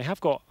Glock. They have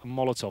got a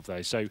Molotov,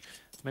 though, so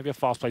maybe a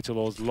fast play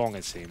towards long,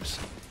 it seems.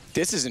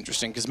 This is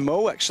interesting, because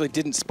Mo actually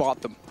didn't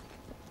spot them.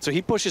 So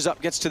he pushes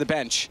up, gets to the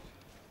bench.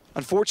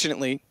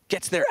 Unfortunately,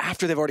 gets there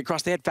after they've already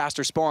crossed. They had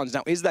faster spawns.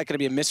 Now, is that going to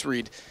be a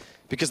misread?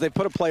 Because they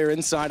put a player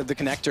inside of the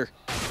connector.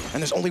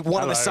 And there's only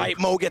one on the site.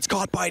 Mo gets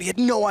caught by it. He had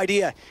no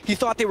idea. He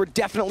thought they were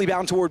definitely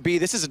bound toward B.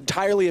 This is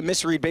entirely a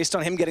misread based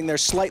on him getting there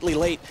slightly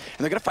late. And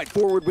they're going to fight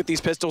forward with these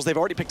pistols. They've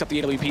already picked up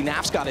the AWP.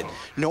 Naf's got it.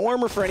 No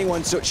armor for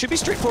anyone, so it should be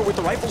straightforward with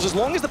the rifles as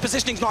long as the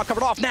positioning's not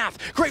covered off. Naf,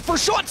 great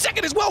first shot.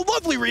 Second as well.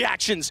 Lovely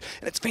reactions.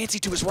 And it's Fancy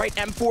to his right.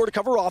 M4 to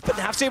cover off, but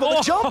Naf's able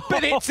to jump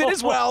and hits it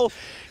as well.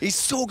 He's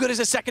so good as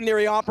a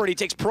secondary operator. He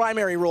takes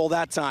primary role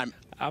that time.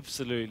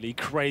 Absolutely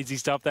crazy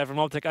stuff there from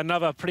OpTic.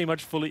 Another pretty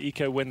much fully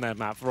eco win there,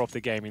 Matt, for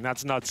OpTic Gaming.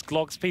 That's nuts.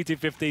 Glocks,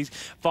 PT-50s,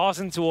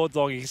 fastened towards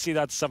long. You can see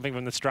that's something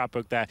from the strat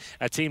book there.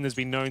 A team that's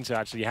been known to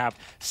actually have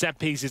set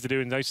pieces to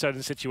do in those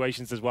certain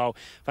situations as well.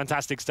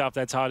 Fantastic stuff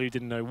there. TyLoo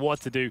didn't know what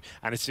to do,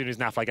 and as soon as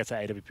Nafly gets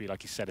that AWP,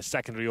 like you said, a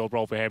secondary orb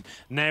role for him.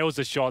 Nails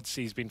the shots.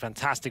 He's been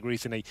fantastic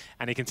recently,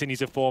 and he continues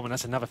to form, and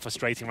that's another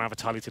frustrating round for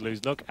TyLoo to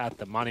lose. Look at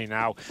the money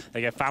now. They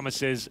get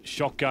FAMASes,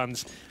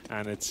 shotguns,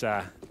 and it's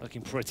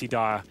looking pretty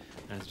dire.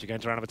 As you're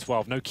going to round number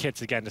 12. No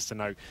kits again, just to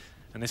note.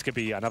 And this could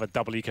be another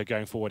double eco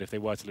going forward if they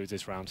were to lose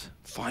this round.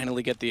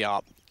 Finally get the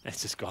op.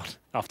 It's just gone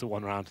after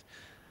 1 round.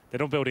 They're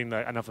not building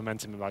enough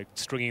momentum, like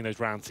stringing those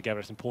rounds together.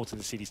 It's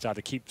important to CD Star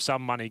to keep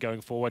some money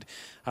going forward.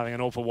 Having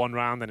an all for 1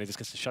 round, then it just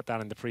gets to shut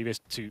down in the previous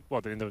 2, well,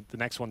 in the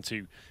next one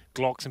to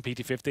Glocks and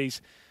PT-50s.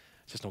 It's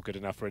just not good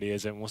enough, really,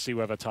 is it? And we'll see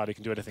whether TyLoo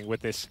can do anything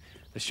with this.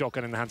 The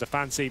shotgun in the hands of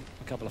Fancy,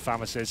 a couple of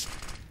FAMASes,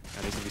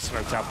 and he's going to be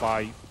smoked out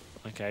by...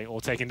 Okay, or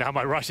taken down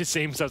by Rush, it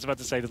seems. I was about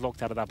to say they're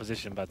locked out of that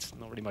position, but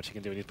not really much he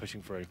can do when he's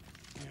pushing through.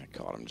 Yeah,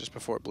 caught him just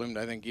before it bloomed,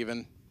 I think,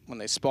 even when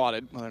they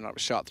spotted. Whether or not it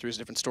was shot through is a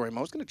different story.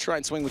 Mo's going to try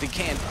and swing what he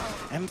can.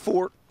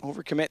 M4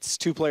 overcommits.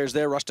 2 players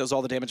there. Rush does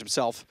all the damage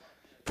himself.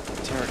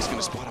 Tarek's going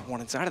to spot up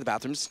 1 inside of the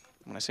bathrooms.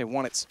 When I say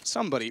 1, it's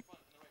somebody.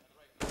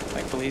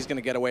 Thankfully, he's going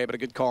to get away, but a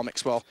good call.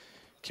 Mixwell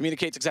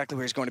communicates exactly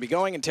where he's going to be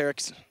going, and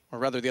Tarek's, or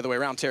rather the other way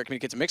around, Tarek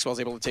communicates to Mixwell, is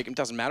able to take him,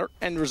 doesn't matter.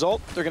 End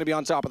result, they're going to be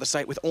on top of the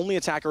site with only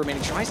attacker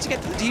remaining. Tries to get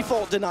the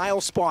default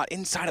denial spot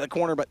inside of the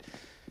corner, but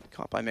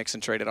caught by Mix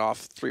and traded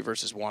off. 3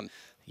 versus 1.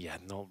 Yeah,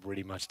 not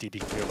really much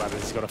DD can do about it.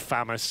 He's got a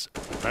FAMAS,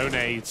 no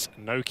nades,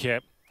 no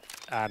kit.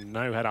 and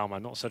no head armor.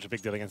 Not such a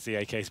big deal against the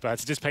AK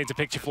Spurs. To just paint a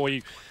picture for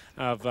you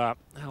of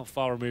how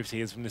far removed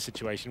he is from this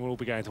situation. We'll all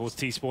be going towards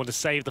T-spawn to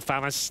save the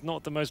FAMAS.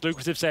 Not the most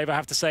lucrative save, I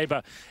have to say,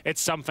 but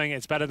it's something.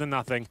 It's better than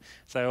nothing.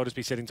 So I'll just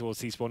be sitting towards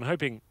T-spawn,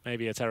 hoping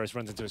maybe a terrorist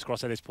runs into his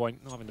cross at this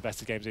point. Not having the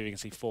best of games, you can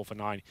see 4 for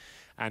 9.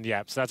 And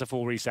yeah, so that's a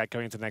full reset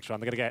going into the next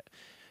round. They're going to get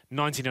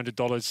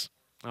 $1,900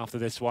 after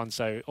this one,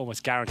 so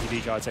almost guaranteed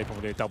eco. I'd say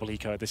probably a double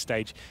eco at this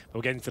stage. But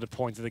we're getting to the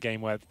point of the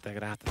game where they're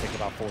going to have to think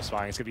about force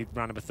firing. It's going to be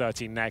round number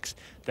 13 next,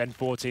 then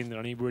 14. They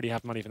only really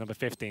have money for number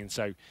 15,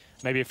 so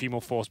maybe a few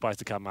more force buys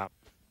to come up,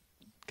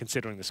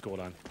 considering the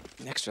scoreline.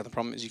 Next round, the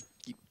problem is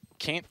you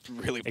can't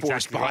really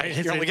force buy. Right.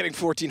 You're only getting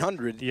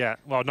 1,400. Yeah,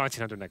 well,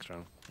 1,900 next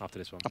round after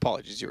this one.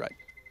 Apologies, you're right.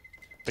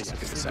 But yeah,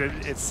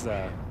 it's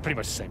pretty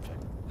much the same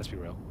thing. Let's be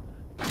real.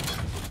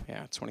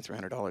 Yeah,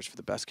 $2,300 for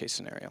the best case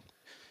scenario.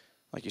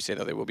 Like you say,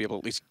 though, they will be able to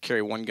at least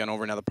carry one gun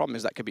over. Now, the problem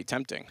is that could be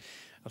tempting.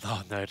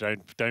 Oh, no,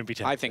 don't be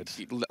tempted. I think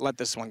let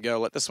this one go.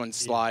 Let this one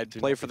slide.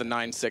 Play for the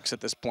 9-6 at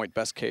this point,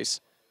 best case.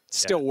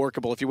 Still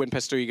workable. If you win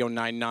pistol, you go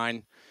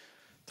 9-9.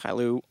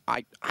 TyLoo,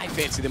 I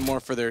fancy them more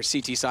for their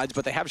CT sides,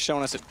 but they have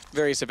shown us at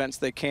various events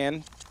they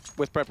can,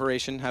 with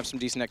preparation, have some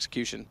decent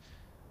execution.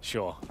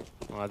 Sure.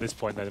 Well, at this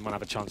point, they might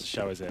have a chance to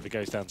show us it. If it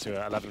goes down to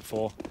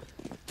 11-4.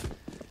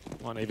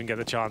 Might not even get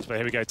the chance, but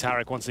here we go.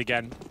 Tarek once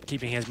again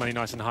keeping his money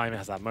nice and high. He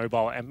has that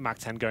mobile Mac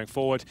 10 going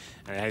forward,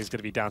 and he's going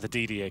to be down to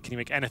DD here. Can he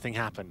make anything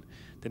happen?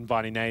 Didn't buy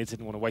any nades,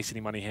 didn't want to waste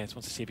any money here. Just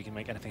wants to see if he can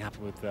make anything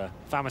happen with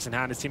FAMAS in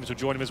hand. His teammates will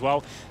join him as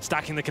well,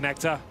 stacking the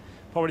connector.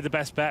 Probably the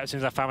best bet. As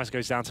soon as that FAMAS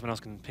goes down, someone else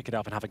can pick it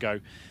up and have a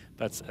go.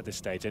 But at this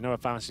stage, they know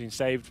FAMAS has been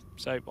saved,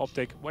 so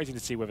OpTic waiting to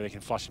see whether they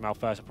can flush him out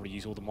first. I'll probably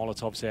use all the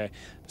Molotovs here,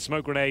 the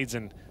smoke grenades,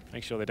 and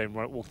make sure they don't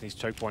walk in these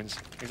choke points,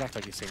 exactly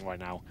like you're seeing right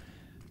now,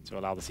 to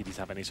allow the CDs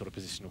to have any sort of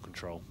positional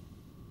control.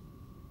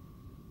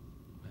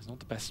 It's not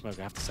the best smoke,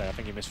 I have to say. I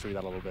think he missed through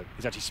that a little bit.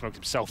 He's actually smoked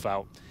himself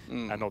out,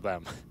 and not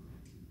them.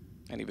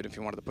 And even if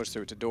you wanted to push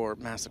through to door,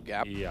 massive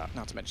gap. Yeah.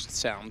 Not to mention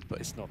sound, but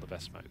it's not the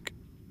best smoke.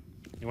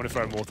 You want to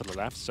throw more to the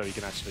left so you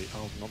can actually...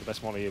 Oh, not the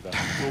best molly either.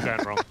 All going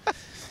wrong.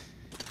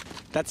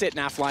 That's it,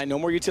 Nafly. No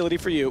more utility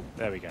for you.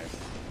 There we go.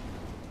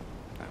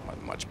 That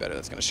one much better.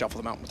 That's going to shuffle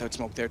them out without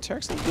smoke there.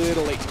 Tarek's a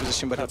little late to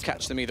position, but he'll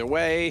catch them either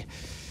way.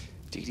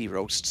 DD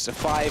roasts a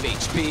 5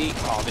 HP.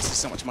 Oh, this is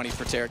so much money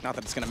for Tarek. Not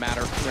that it's going to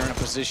matter. They're in a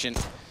position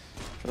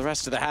for the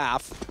rest of the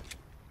half.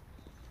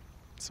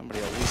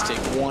 Somebody will at least take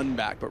one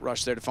back, but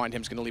Rush there to find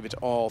him is going to leave it to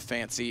all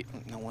Fancy.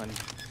 No one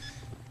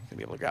going to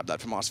be able to grab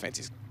that from us.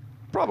 Fancy's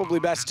probably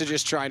best to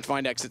just try and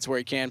find exits where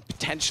he can,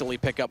 potentially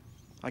pick up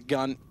a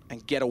gun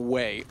and get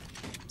away.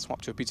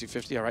 Swap to a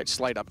P250. All right,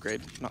 slight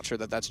upgrade. Not sure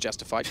that that's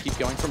justified. Keep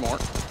going for more.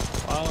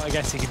 Well, I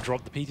guess he can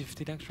drop the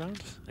P250 next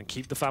round and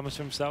keep the FAMAS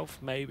for himself,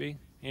 maybe.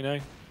 You know?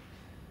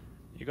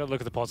 You've got to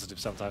look at the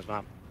positives sometimes,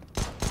 man.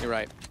 You're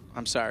right.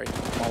 I'm sorry.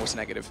 I'm always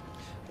negative.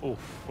 Oh,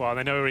 well,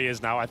 they know where he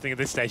is now. I think at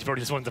this stage, he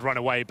probably just wanted to run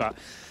away. But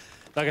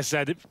like I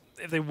said,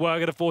 if they were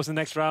going to force the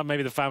next round,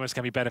 maybe the FAMAS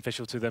can be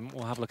beneficial to them.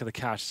 We'll have a look at the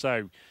cash.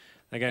 So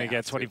they're going to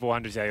get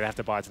 2,400. Yeah, they have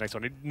to buy it the next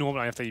one.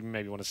 Normally, I have to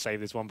maybe want to save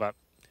this one, but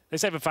they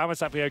save a FAMAS,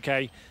 that'd be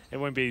okay. It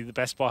won't be the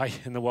best buy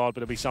in the world,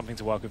 but it'll be something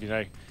to work with, you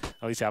know.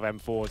 At least have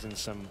M4s and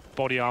some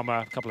body armor,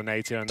 a couple of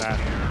nades here and there.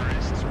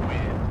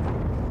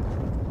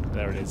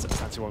 There it is.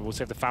 That's the one. We'll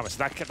save the FAMAS.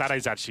 That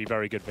is actually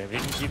very good for him. He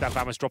can keep that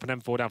FAMAS, drop an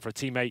M4 down for a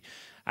teammate,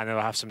 and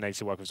they'll have some nades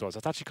to work with as well. So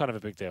that's actually kind of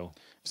a big deal.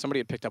 If somebody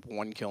had picked up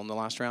 1 kill in the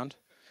last round,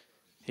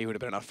 he would have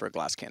been enough for a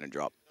glass cannon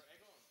drop.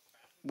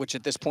 Which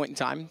at this point in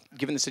time,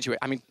 given the situation,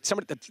 I mean,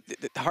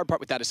 the hard part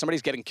with that is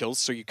somebody's getting kills,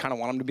 so you kind of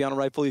want him to be on a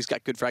rifle. He's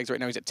got good frags right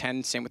now. He's at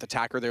 10. Same with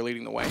Attacker. They're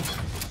leading the way.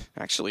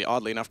 Actually,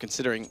 oddly enough,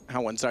 considering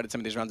how one-sided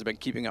some of these rounds have been,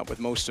 keeping up with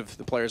most of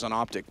the players on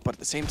OpTic. But at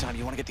the same time,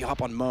 you want to get the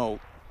op on Mo.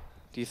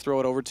 Do you throw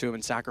it over to him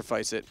and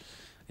sacrifice it?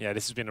 Yeah,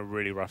 this has been a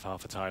really rough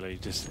half for TyLoo.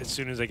 Just as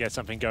soon as they get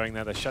something going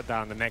there, they shut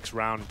down the next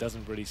round. It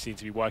doesn't really seem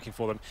to be working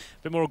for them.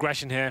 A bit more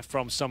aggression here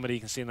from somebody.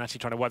 You can see them actually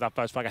trying to work that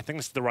first flag. I think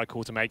this is the right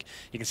call to make.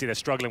 You can see they're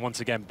struggling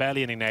once again.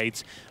 Barely any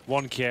nades.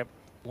 1 kit,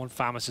 1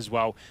 FAMAS as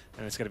well.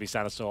 And it's going to be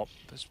Sanasop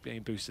just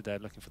being boosted there,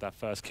 looking for that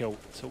first kill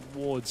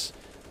towards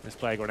this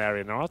playground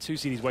area. And there are 2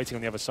 CDs waiting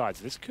on the other side.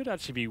 So this could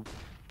actually be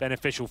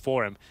beneficial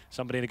for him.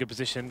 Somebody in a good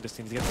position, just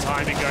needs to get the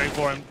timing going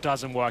for him.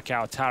 Doesn't work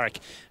out.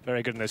 Tarek,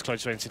 very good in those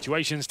close range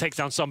situations. Takes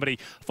down somebody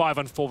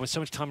 5-on-4 with so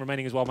much time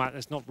remaining as well, Matt.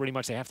 There's not really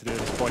much they have to do at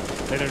this point.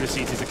 They know the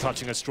CTs are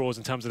clutching at straws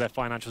in terms of their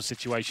financial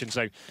situation.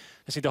 So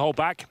just need to hold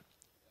back,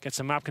 get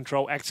some map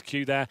control,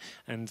 execute there,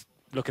 and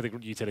look at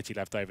the utility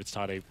left over. It's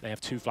TyLoo. They have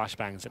 2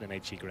 flashbangs and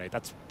an HE grenade.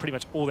 That's pretty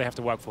much all they have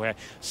to work for here.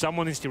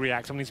 Someone needs to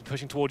react. Someone needs to be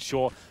pushing towards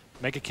shore,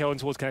 make a kill in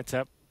towards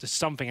connector. Just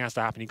something has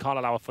to happen. You can't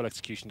allow a full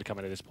execution to come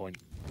in at this point.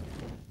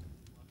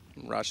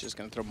 Rush is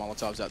going to throw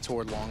Molotovs out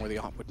toward long where the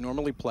op would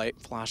normally play.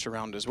 Flash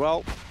around as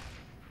well.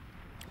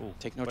 Ooh,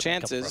 take no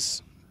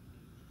chances.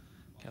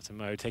 Captain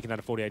Mo taking down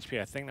a 40 HP.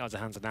 I think that was a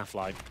hands of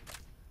Nafly.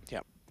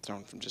 Yep,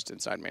 thrown from just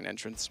inside main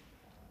entrance.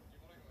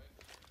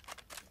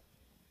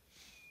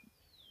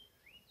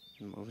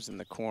 Moves in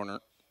the corner.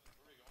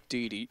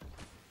 DD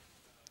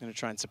Gonna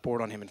try and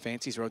support on him, and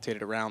Fancy's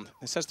rotated around.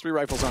 This has 3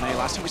 rifles on A.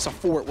 Last time we saw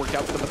 4, it worked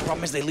out for them, but the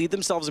problem is they lead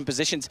themselves in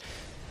positions.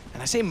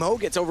 And I say Mo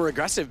gets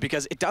over-aggressive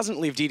because it doesn't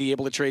leave DD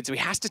able to trade, so he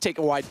has to take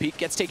a wide peek,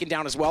 gets taken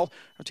down as well.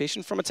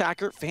 Rotation from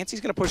attacker.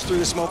 Fancy's gonna push through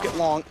the smoke at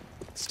long.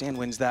 Stan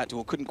wins that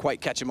duel, couldn't quite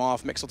catch him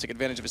off. Mix will take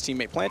advantage of his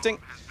teammate planting.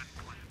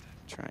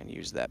 Try and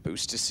use that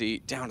boost to see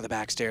down to the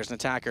back stairs. An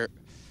attacker.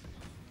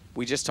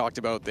 We just talked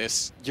about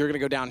this. You're gonna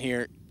go down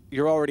here.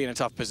 You're already in a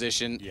tough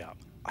position. Yeah.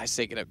 I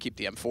say keep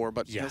the M4,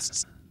 but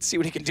let's see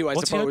what he can do, I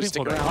What's suppose.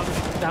 Stick around.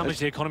 Damage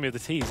the economy of the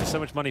T's. There's so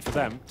much money for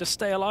them. Just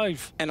stay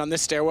alive. And on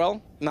this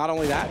stairwell, not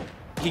only that,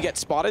 he gets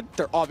spotted.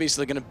 They're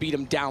obviously going to beat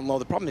him down low.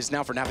 The problem is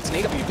now for Nav, it's an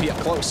AWP up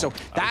close, so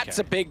that's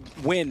a big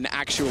win,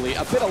 actually.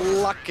 A bit of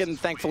luck, and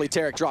thankfully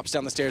Tarek drops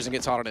down the stairs and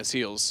gets hot on his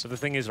heels. So the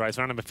thing is, right, it's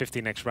round number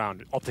 15 next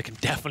round. OpTic can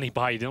definitely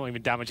buy you. They're not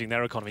even damaging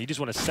their economy. You just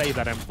want to save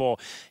that M4.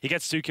 He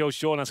gets 2 kills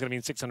short, and that's going to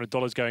mean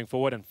 $600 going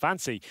forward. And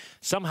Fancy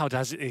somehow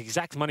has the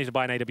exact money to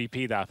buy an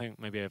AWP there. I think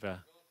maybe over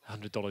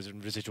 $100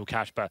 in residual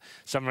cash, but for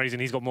some reason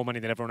he's got more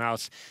money than everyone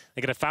else.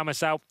 They're going to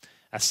FAMAS out,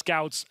 a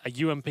Scouts,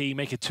 a UMP,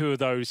 make it 2 of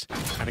those,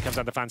 and it comes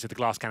down to Fancy the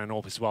glass cannon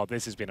AWP as well.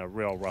 This has been a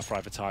real rough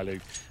ride for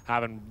TyLoo.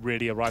 Haven't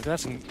really arrived.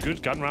 There's some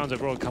good gun rounds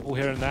overall, a couple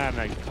here and there, and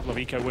a couple of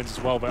eco wins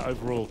as well, but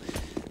overall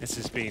this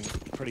has been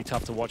pretty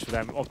tough to watch for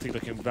them. OpTic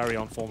looking very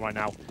on form right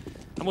now,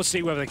 and we'll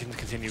see whether they can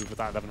continue with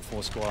that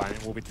 11-4 scoreline.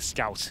 It will be the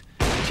Scouts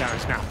to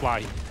challenge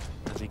Snapfly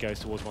as he goes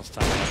towards monster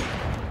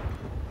time.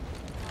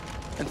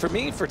 And for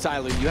me, for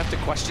TyLoo, you have to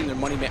question their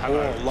money.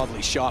 Oh,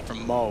 lovely shot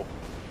from Mo.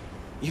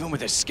 Even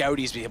with his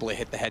scouties be able to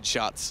hit the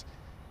headshots.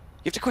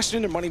 You have to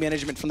question their money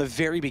management from the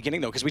very beginning,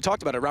 though, because we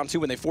talked about it round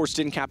 2 when they forced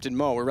in Captain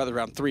Mo, or rather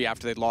round 3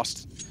 after they'd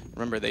lost.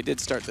 Remember, they did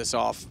start this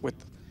off with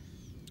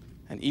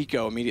an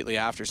eco immediately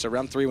after. So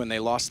round 3 when they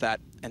lost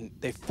that, and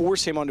they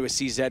force him onto a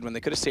CZ when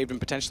they could have saved him,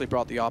 potentially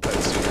brought the op out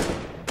sooner.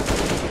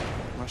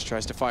 Rush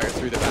tries to fire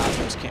through the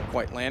bathrooms, can't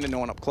quite land, and no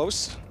one up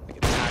close. They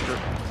get the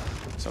hacker.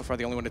 So far,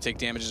 the only one to take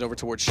damage is over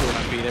towards short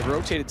on B. They've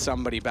rotated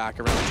somebody back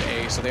around to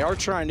A, so they are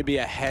trying to be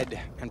ahead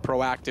and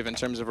proactive in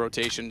terms of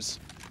rotations.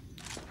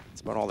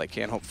 That's about all they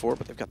can hope for,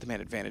 but they've got the man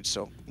advantage,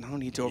 so no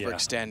need to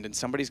overextend, and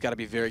somebody's got to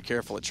be very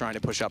careful at trying to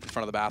push up in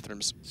front of the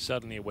bathrooms.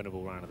 Certainly a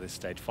winnable round at this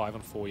stage.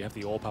 5-on-4, you have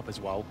the AWP up as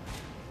well.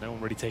 No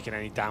one really taking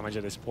any damage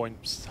at this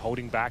point, just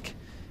holding back.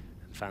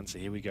 And Fancy,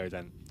 here we go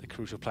then. The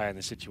crucial player in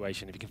this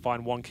situation. If you can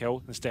find 1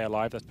 kill and stay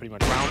alive, that's pretty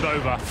much round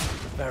over.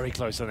 Very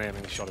close to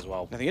nailing the shot as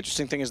well. Now the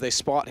interesting thing is they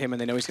spot him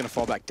and they know he's going to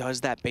fall back.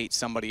 Does that bait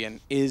somebody in?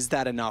 Is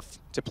that enough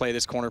to play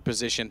this corner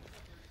position?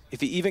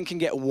 If he even can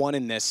get 1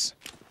 in this,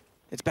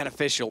 it's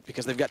beneficial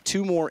because they've got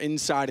 2 more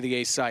inside of the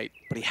A site,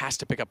 but he has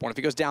to pick up 1. If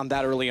he goes down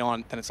that early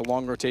on, then it's a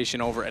long rotation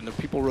over, and the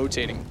people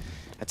rotating.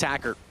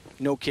 Attacker,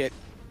 no kit.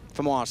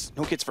 Famos,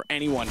 no kits for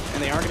anyone,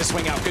 and they are going to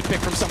swing out. Good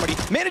pick from somebody.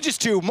 Manages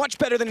to, much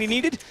better than he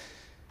needed,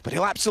 but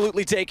he'll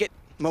absolutely take it.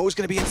 Mo's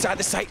going to be inside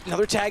the site.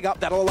 Another tag up.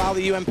 That'll allow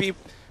the UMP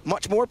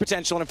much more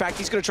potential, and in fact,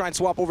 he's going to try and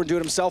swap over and do it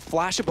himself.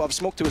 Flash above,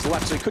 smoke to his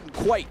left, so he couldn't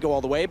quite go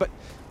all the way, but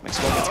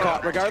Mexico gets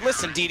caught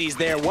regardless, and DD's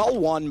there. Well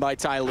won by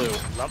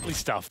TyLoo. Lovely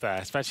stuff there,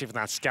 especially from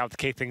that scout to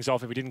kick things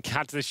off. If we didn't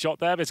catch this shot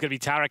there, but it's going to be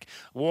Tarek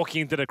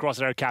walking into the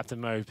crosshair.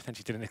 Captain Mo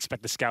potentially didn't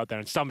expect the scout there,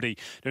 and somebody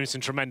doing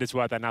some tremendous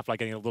work there. Nafla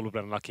getting a little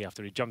bit unlucky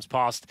after he jumps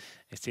past.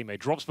 His teammate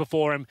drops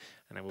before him,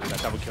 and then we'll get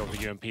that double kill with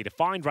the UMP to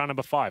find round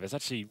number 5. It's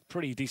actually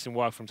pretty decent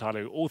work from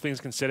TyLoo. All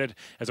things considered,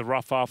 as a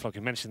rough half, like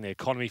I mentioned, the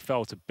economy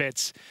fell to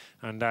bits,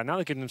 and now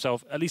they're giving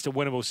themselves at least a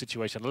winnable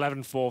situation.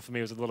 11-4 for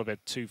me was a little bit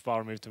too far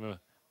removed from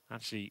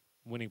actually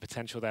winning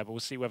potential there, but we'll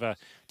see whether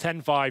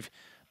 10-5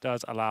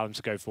 does allow them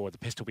to go forward. The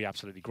pistol will be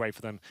absolutely great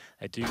for them.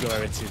 They do go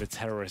over to the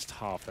terrorist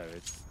half, though.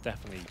 It's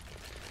definitely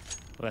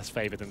less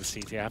favoured than the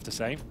CT, I have to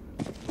say.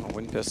 Oh,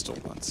 win pistol,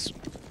 that's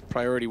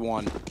priority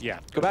 1. Yeah.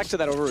 Go back to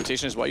that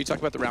over-rotation as well. You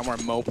talked about the round where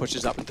Mo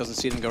pushes up and doesn't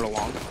see them go to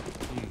long.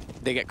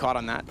 They get caught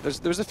on that.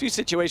 There's a few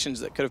situations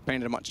that could have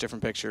painted a much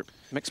different picture.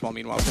 Mixwell,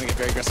 meanwhile, is going to get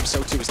very aggressive.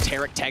 So too is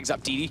Tarek, tags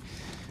up DD.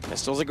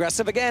 Pistol's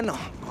aggressive again.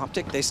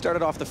 OpTic, they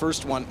started off the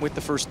first one with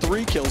the first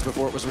 3 kills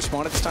before it was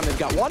responded. This time they've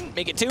got 1,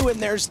 make it 2, and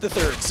there's the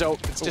 3rd. So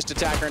it's just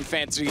Attacker and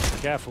Fancy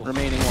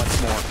remaining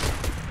once more.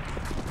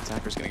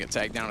 Attacker's going to get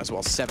tagged down as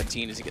well.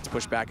 17 as he gets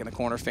pushed back in the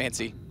corner.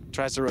 Fancy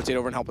tries to rotate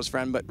over and help his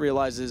friend, but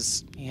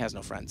realizes he has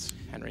no friends.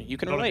 Henry, you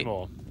can relate.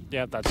 More.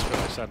 Yeah, that's true.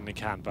 I certainly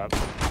can, but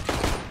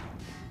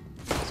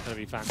it's going to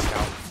be Fancy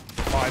out.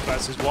 5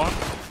 versus 1.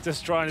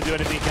 Just trying to do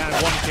anything he can.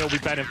 1 kill will be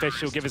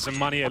beneficial, give us some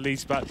money at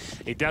least, but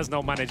he does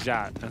not manage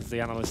that, as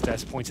the analyst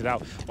desk pointed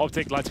out.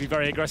 OpTic like to be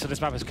very aggressive this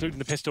map, including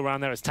the pistol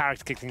round there as Tarek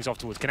to kick things off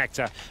towards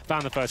Connector.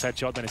 Found the first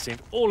headshot, then it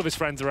seemed all of his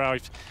friends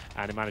arrived,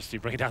 and he managed to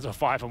bring it down to a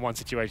 5-on-1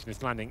 situation.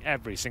 It's landing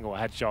every single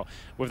headshot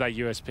with that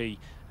USP,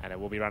 and it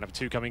will be round number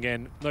 2 coming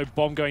in. No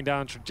bomb going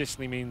down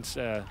traditionally means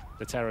the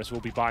terrorists will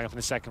be buying off in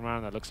the second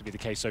round. That looks to be the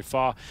case so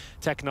far.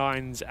 Tech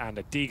 9s and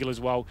a Deagle as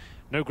well.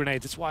 No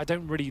grenades. That's why I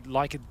don't really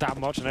like it that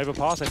much in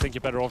Overpass. I think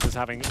you're better off just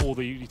having all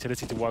the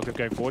utility to work with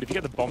going forward. If you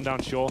get the bomb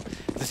down, sure.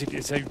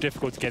 It's so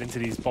difficult to get into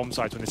these bomb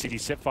sites when the CDs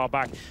sit far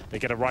back. They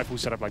get a rifle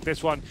set up like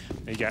this one.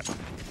 You get, I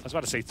was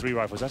about to say 3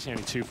 rifles. Actually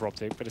only 2 for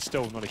OpTic, but it's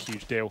still not a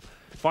huge deal.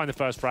 Find the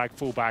first frag,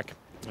 fall back,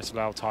 This will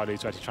allow TyLoo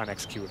to actually try and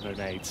execute with no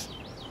nades.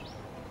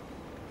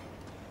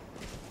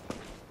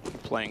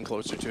 Playing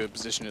closer to a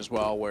position as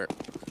well where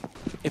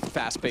if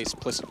fast-paced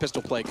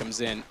pistol play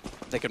comes in,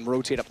 they can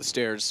rotate up the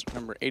stairs.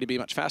 Remember, A to B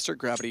much faster,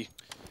 gravity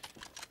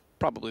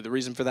probably the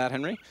reason for that,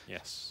 Henry.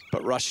 Yes.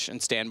 But Rush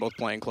and Stan both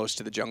playing close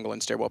to the jungle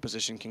and stairwell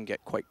position can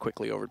get quite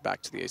quickly over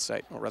back to the A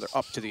site, or rather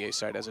up to the A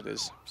site as it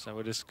is. So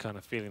we're just kind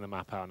of feeling the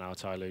map out now,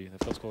 TyLoo. They've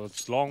got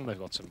squads long, they've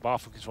got some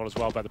bathroom control as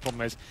well, but the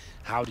problem is,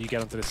 how do you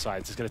get onto this side?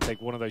 It's going to take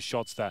one of those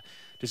shots that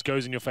just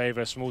goes in your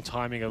favor, small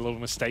timing, a little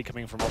mistake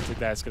coming from OpTic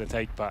there it's going to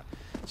take, but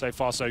so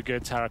far so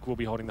good. Tarak will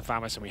be holding the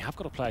Famis, and we have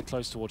got a player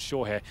close towards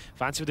shore here.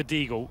 Fancy with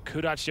the Deagle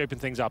could actually open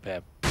things up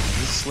here.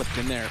 He slipped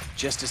in there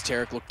just as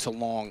Tarak looked too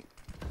long.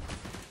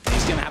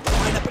 He's going to have the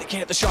lineup, but he can't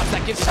hit the shots.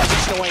 That gives his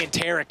position away, and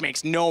Tarak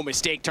makes no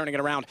mistake turning it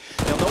around.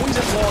 They'll know he's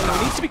at long, and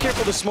he needs to be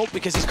careful to smoke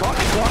because he's caught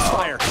in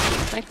crossfire.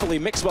 Thankfully,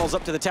 Mixwell's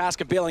up to the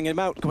task of bailing him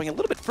out, going a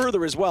little bit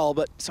further as well,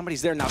 but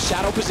somebody's there now.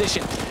 Shadow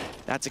position.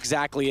 That's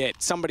exactly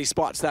it. Somebody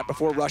spots that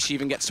before Rush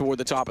even gets toward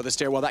the top of the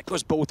stairwell. That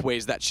goes both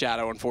ways, that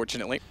Shadow,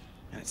 unfortunately.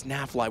 And it's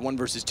Nafly 1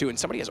 versus 2, and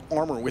somebody has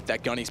armor with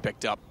that gun he's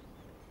picked up.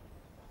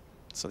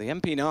 So the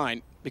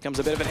MP9 becomes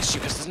a bit of an issue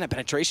because it doesn't have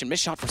penetration.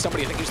 Missed shot from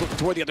somebody. I think he was looking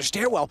toward the other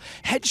stairwell.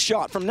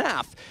 Headshot from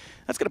Naf.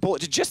 That's going to pull it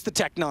to just the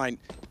Tech 9.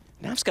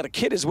 Naf's got a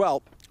kid as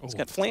well. He's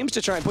got Flames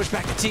to try and push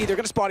back the T. They're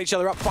going to spot each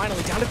other up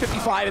finally down to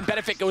 55, and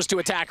Benefit goes to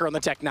Attacker on the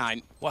Tech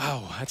 9.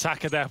 Wow,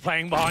 Attacker there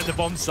playing behind the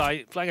bomb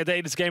site. Playing a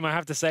dangerous game, I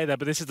have to say there,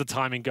 but this is the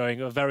timing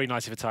going very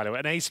nicely for TyLoo.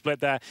 An A split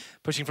there,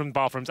 pushing from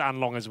bathrooms and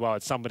long as well.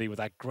 It's somebody with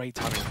that great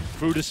timing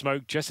through the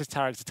smoke, just as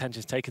Tarak's attention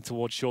is taken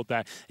towards short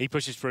there. He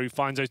pushes through,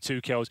 finds those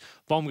 2 kills.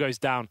 Bomb goes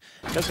down.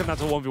 Does come down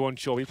to 1v1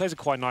 short. He plays it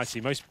quite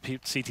nicely. Most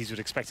CTs would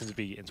expect him to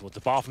be in towards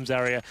the bathrooms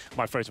area.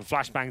 Might throw some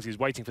flashbangs. He was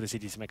waiting for the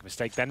CTs to make a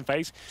mistake, then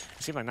phase.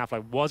 It seemed like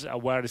Nafly was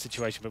aware of the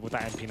situation, but with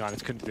that MP9,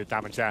 it couldn't do the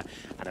damage there.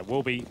 And it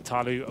will be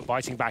TyLoo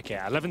biting back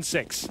here.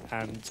 11-6,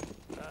 and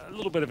a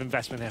little bit of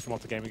investment here from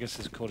OpTic game. I guess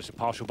this is called a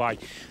partial buy.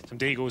 Some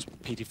Deagles,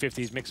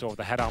 PT50s, mixed with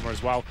the head armor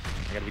as well.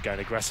 They're going to be going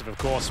aggressive, of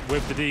course,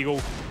 with the Deagle.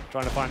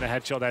 Trying to find the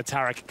headshot there.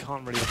 Tarak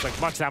can't really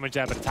inflict much damage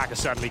there, but Attacker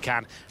certainly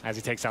can as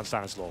he takes down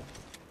Stanislaw.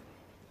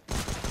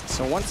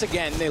 So once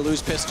again, they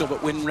lose pistol,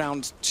 but win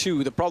round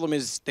 2. The problem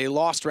is they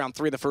lost round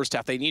 3 the first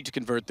half. They need to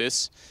convert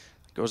this.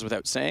 It goes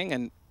without saying,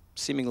 and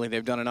seemingly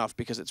they've done enough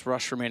because it's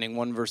Rush remaining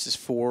 1 versus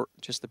 4,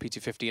 just the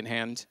PT50 in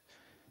hand.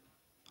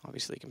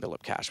 Obviously, you can build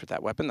up cash with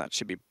that weapon. That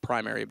should be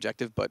primary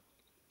objective, but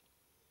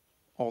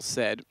all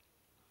said,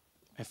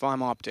 if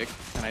I'm OpTic,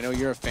 and I know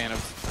you're a fan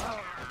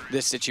of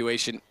this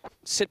situation,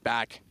 sit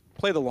back,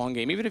 play the long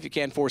game. Even if you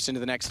can force into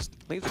the next,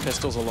 leave the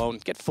pistols alone.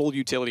 Get full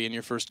utility in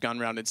your first gun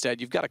round instead.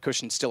 You've got a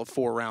cushion still of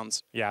 4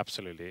 rounds. Yeah,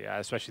 absolutely.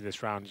 Especially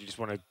this round, you just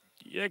want to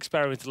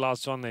experiment the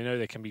last one. They know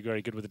they can be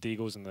very good with the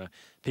Deagles and the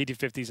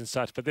PT50s and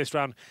such, but this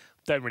round,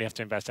 don't really have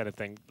to invest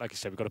anything. Like I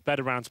said, we've got a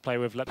better round to play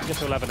with. Let them get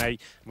to 11-8, and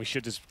we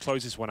should just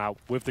close this one out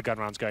with the gun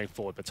rounds going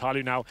forward. But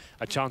TyLoo now,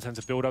 a chance for them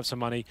to build up some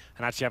money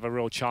and actually have a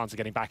real chance of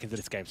getting back into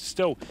this game. So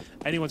still,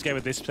 anyone's game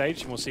at this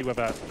stage, and we'll see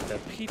whether the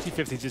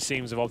PT50s, it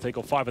seems, of OpTic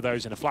or 5 of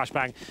those in a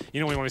flashbang. You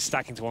know, we want to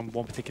stack into one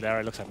particular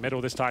area. It looks like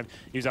middle this time.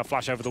 Use our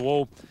flash over the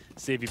wall.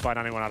 See if you find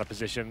anyone out of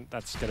position.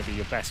 That's going to be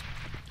your best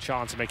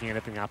chance of making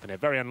anything happen here.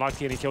 Very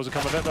unlikely any kills will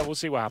come with it, but we'll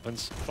see what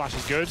happens. Flash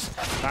is good.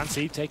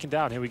 Fancy taken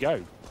down. Here we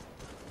go.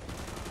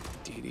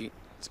 DD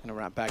is going to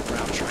wrap back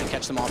around, try and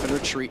catch them off in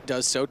retreat.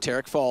 Does so.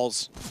 Tarak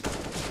falls.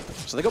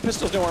 So they go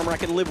pistols, no armor. I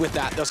can live with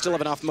that. They'll still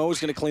have enough.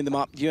 Mo's going to clean them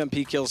up.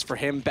 UMP kills for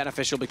him.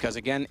 Beneficial because,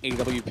 again,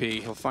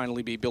 AWP. He'll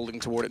finally be building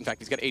toward it. In fact,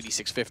 he's got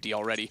 8650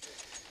 already.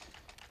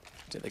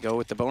 Do they go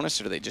with the bonus,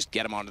 or do they just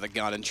get him onto the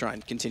gun and try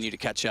and continue to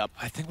catch up?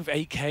 I think with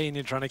 8K and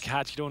you're trying to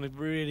catch, you don't want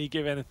to really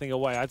give anything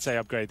away. I'd say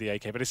upgrade the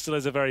AK, but it still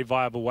is a very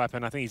viable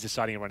weapon. I think he's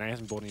deciding it right now. He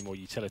hasn't bought any more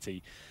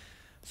utility.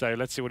 So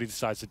let's see what he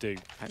decides to do.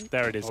 And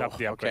there it is, up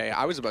the upgrade. Okay,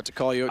 I was about to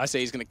call you out and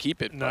say he's going to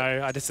keep it. No,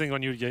 I just think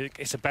on you,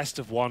 it's a best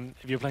of 1.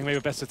 If you're playing maybe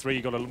a best of 3,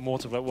 you've got a lot more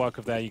to work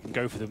with there. You can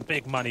go for the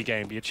big money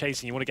game, but you're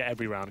chasing. You want to get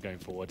every round going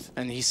forward.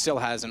 And he still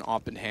has an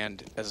op in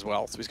hand as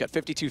well. So he's got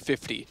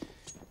 5250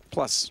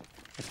 plus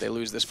if they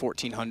lose this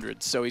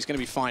 1400. So he's going to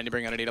be fine to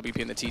bring out an AWP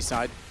in the T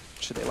side,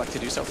 should they elect to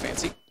do so.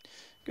 Fancy.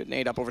 Good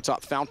nade up over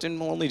top. Fountain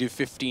will only do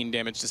 15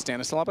 damage to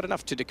Stanislaw, but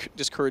enough to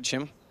discourage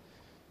him.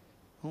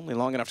 Only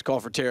long enough to call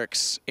for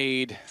Tarak's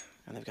aid.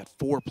 And they've got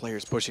 4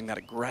 players pushing that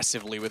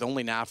aggressively with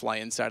only Nafly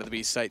inside of the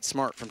B site.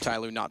 Smart from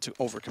TyLoo not to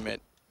overcommit.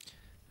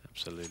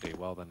 Absolutely.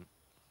 Well then,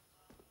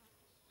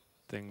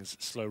 things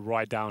slow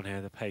right down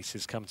here. The pace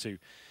has come to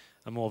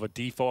a more of a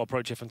default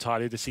approach here from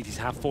TyLoo. The CTs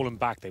have fallen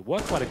back. They were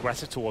quite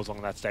aggressive towards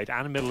along that stage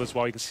and the middle as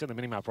well. You can see on the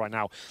minimap right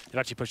now, they've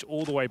actually pushed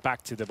all the way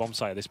back to the bomb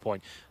site at this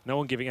point. No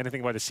one giving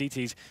anything away. The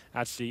CTs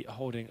actually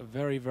holding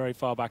very, very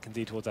far back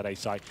indeed towards that A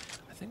site.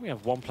 I think we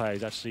have one player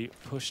who's actually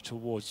pushed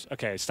towards...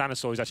 Okay,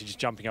 Stanislaw is actually just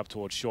jumping up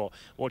towards short,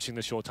 watching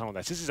the short tunnel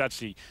there. So this is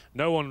actually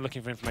no one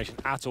looking for information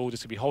at all,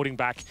 just to be holding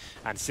back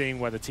and seeing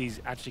where the T's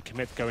actually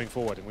commit going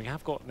forward. And we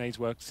have got nades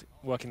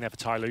working there for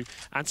TyLoo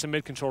and some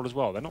mid control as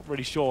well. They're not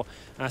really sure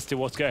as to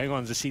what's going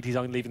on as the CTs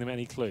aren't leaving them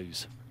any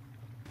clues.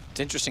 It's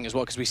interesting as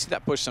well because we see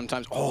that push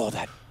sometimes. Oh,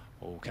 that.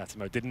 Oh,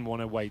 Katamo didn't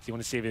want to wait. He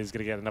wanted to see if he was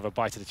going to get another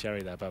bite of the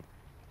cherry there, but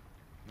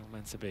not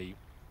meant to be.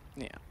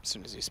 Yeah, as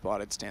soon as he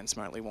spotted, Stan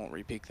smartly won't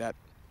repeat that.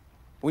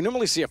 We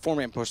normally see a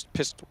four-man push,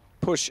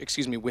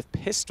 with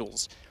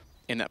pistols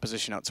in that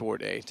position out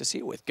toward A. To see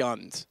it with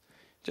guns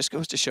just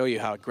goes to show you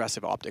how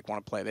aggressive OpTic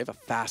want to play. They have a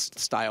fast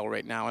style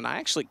right now, and I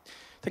actually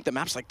think the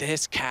maps like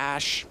this,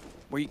 Cache,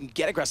 where you can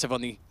get aggressive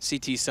on the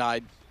CT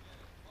side,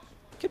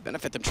 could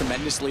benefit them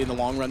tremendously in the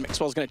long run.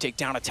 Mixwell's going to take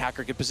down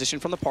Attacker, good position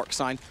from the park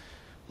sign.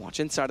 Watch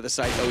inside of the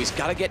site, though. He's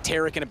got to get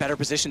Tarek in a better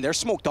position. They're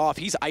smoked off.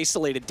 He's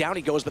isolated. Down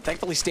he goes, but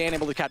thankfully Stan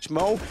able to catch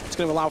Mo. It's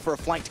going to allow for a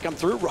flank to come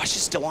through. Rush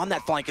is still on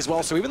that flank as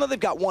well, so even though they've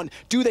got one,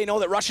 do they know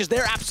that Rush is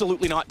there?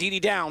 Absolutely not. DD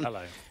down.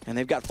 Hello. And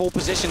they've got full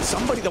position.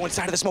 Somebody, though,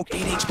 inside of the smoke.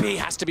 8 HP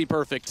has to be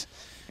perfect.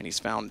 And he's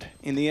found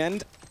in the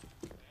end.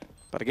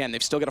 But again,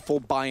 they've still got a full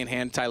buy in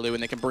hand, TyLoo,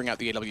 and they can bring out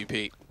the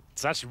AWP.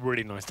 It's actually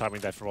really nice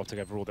timing there for OpTic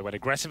overall. They went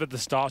aggressive at the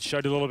start,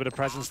 showed a little bit of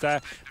presence there.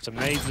 Some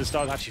nades at the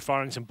start, actually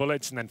firing some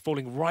bullets, and then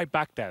falling right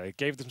back there. They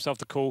gave themselves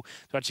the call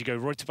to actually go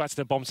right back to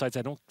the bomb sites.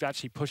 They're not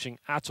actually pushing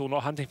at all,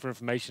 not hunting for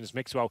information. As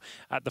Mixwell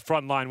at the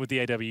front line with the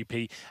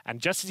AWP.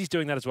 And just as he's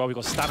doing that as well, we've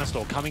got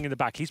Stanislaw coming in the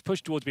back. He's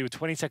pushed towards B with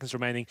 20 seconds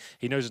remaining.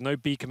 He knows there's no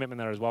B commitment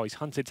there as well. He's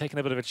hunted, taken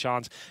a bit of a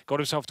chance, got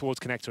himself towards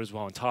connector as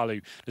well. And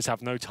TyLoo just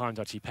have no time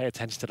to actually pay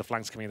attention to the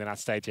flanks coming in that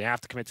stage. You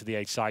have to commit to the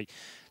A site.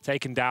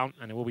 Taken down,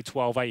 and it will be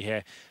 12-8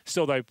 here.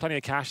 Still, though, plenty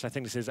of cash, and I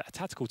think this is a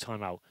tactical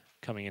timeout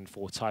coming in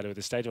for TyLoo at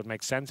this stage. It would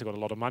make sense. They've got a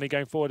lot of money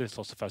going forward. It's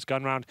lost the first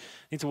gun round.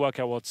 Need to work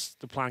out what's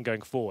the plan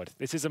going forward.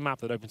 This is a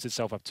map that opens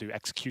itself up to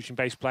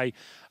execution-based play.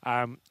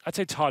 I'd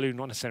say TyLoo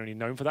not necessarily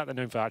known for that. They're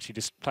known for actually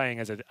just playing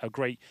as a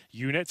great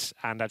unit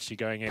and actually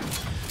going in.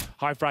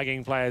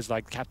 High-fragging players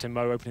like Captain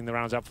Mo opening the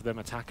rounds up for them.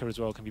 Attacker as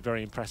well can be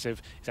very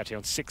impressive. He's actually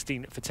on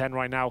 16 for 10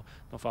 right now.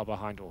 Not far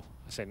behind, or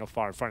I say not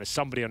far in front. There's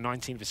somebody on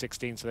 19 for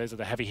 16, so those are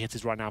the heavy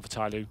hitters right now for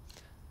TyLoo.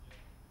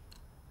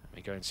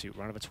 We go into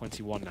round number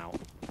 21 now.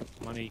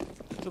 Money,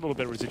 a little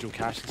bit of residual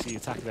cash. You can see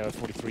Attacker there at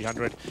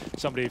 4,300.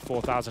 Somebody at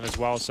 4,000 as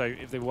well, so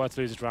if they were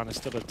to lose this round, there's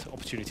still an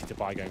opportunity to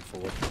buy going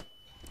forward.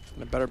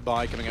 And a better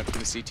buy coming out from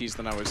the CTs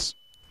than I was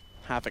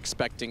half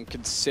expecting,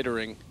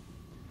 considering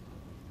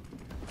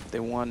they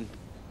won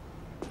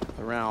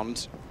the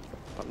round,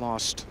 but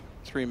lost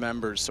 3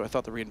 members, so I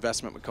thought the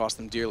reinvestment would cost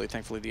them dearly.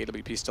 Thankfully, the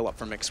AWP still up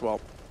for Mixwell.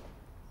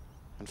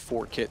 And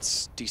 4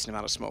 kits, decent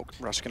amount of smoke.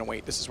 Rush gonna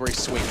wait. This is where he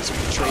swings. So we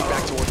can trade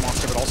back toward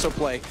Monster, but also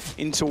play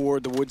in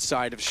toward the wood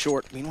side of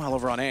short. Meanwhile,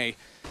 over on A,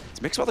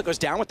 it's Mixwell that goes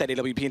down with that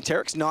AWP, and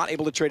Tarek's not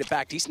able to trade it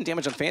back. Decent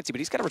damage on Fancy, but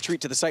he's got to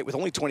retreat to the site with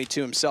only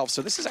 22 himself.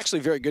 So this is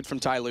actually very good from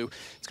TyLoo.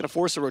 It's gonna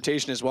force a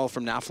rotation as well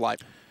from Nafly.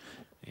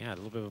 Yeah, a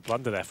little bit of a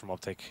blunder there from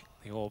OpTic.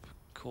 The orb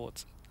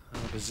caught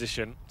out of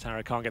position.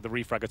 Tarek can't get the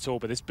refrag at all,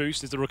 but this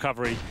boost is the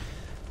recovery.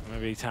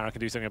 Maybe Tarek can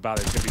do something about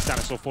it. It's going to be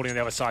Stanislaw falling on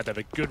the other side there,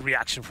 but good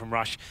reaction from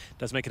Rush.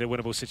 Does make it a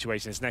winnable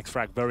situation. His next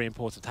frag, very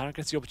important. Tarek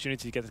gets the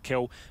opportunity to get the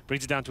kill,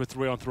 brings it down to a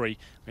 3-on-3. We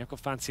have got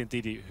Fancy and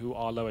Didi, who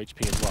are low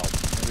HP as well.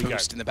 There we go.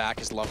 Boost in the back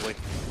is lovely.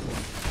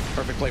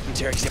 Perfect play from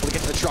Tarek. He's able to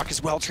get to the truck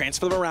as well,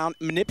 transfer them around,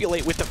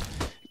 manipulate with the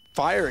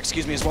fire,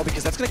 excuse me, as well,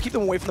 because that's going to keep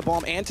them away from the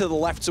bomb and to the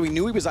left, so he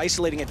knew he was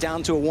isolating it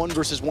down to a 1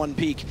 versus 1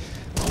 peak.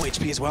 Low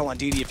HP as well on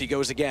Didi if he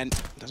goes again.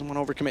 Doesn't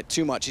want to overcommit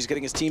too much. He's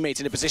getting his teammates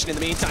into position in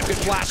the meantime. Good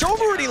flash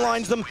over, and he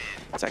lines them.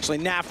 It's actually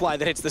Nafly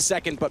that hits the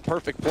second, but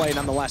perfect play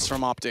nonetheless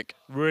from OpTic.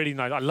 Really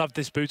nice. I love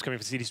this boost coming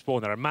from CD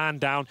Spawn. They're a man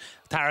down.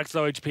 Tarek's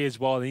low HP as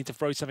well. They need to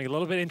throw something a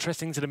little bit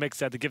interesting into the mix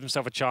there to give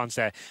himself a chance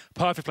there.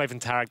 Perfect play from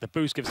Tarek. The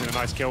boost gives him a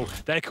nice kill.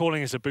 They're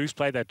calling this a boost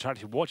play. They're trying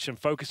to watch and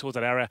focus towards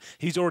that area.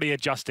 He's already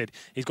adjusted.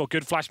 He's got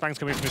good flashbangs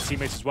coming from his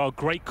teammates as well.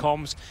 Great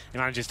comms. He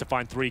manages to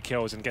find 3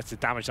 kills and gets the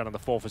damage done on the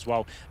 4th as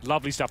well.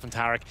 Lovely stuff from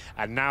Tarek.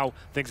 And now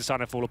things are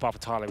starting to fall apart for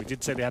TyLoo. We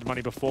did say they had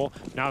money before.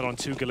 Now they're on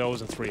 2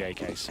 Galils and 3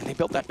 AKs. And they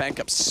built that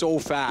bank up so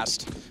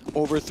fast.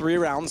 Over 3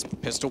 rounds.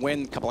 Pistol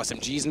win. A couple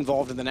SMGs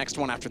involved in the next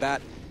one after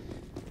that.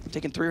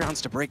 Taking 3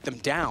 rounds to break them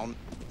down.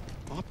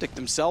 OpTic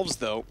themselves,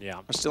 though,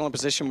 are still in a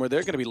position where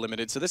they're going to be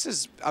limited. So this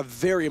is a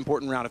very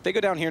important round. If they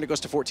go down here and it goes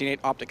to 14-8,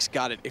 OpTic's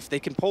got it. If they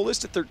can pull this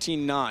to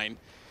 13-9,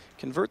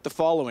 convert the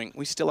following,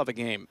 we still have a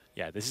game.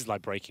 Yeah, this is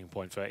like breaking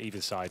point for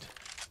either side.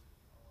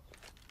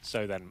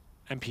 So then,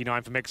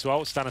 MP9 for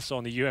Mixwell, Stanislaw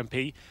on the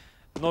UMP.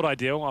 Not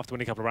ideal after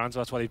winning a couple of rounds.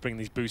 That's why they bring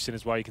these boosts in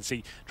as well. You can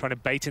see trying to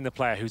bait in the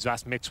player who's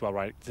that's Mixwell,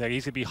 right? So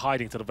he's going to be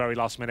hiding till the very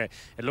last minute.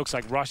 It looks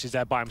like Rush is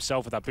there by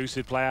himself with that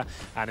boosted player,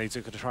 and he's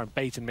going to try and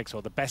bait in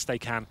Mixwell the best they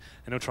can,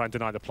 and he'll try and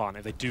deny the plant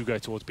if they do go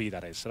towards B,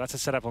 that is. So that's a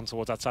setup on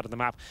towards that side of the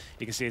map.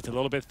 You can see it's a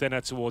little bit thinner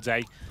towards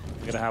A. We're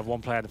going to have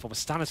one player in the form of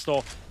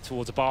Stanislaw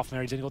towards a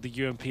Bathmere. He's only got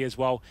the UMP as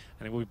well,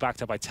 and it will be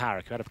backed up by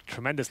Tarek, who had a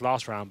tremendous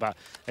last round, but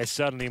there's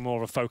certainly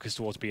more of a focus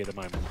towards B at the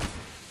moment.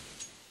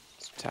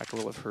 Attacker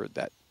will have heard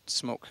that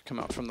smoke come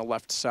out from the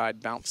left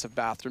side, bounce of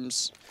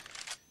bathrooms,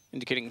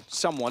 indicating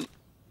someone.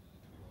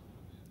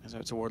 As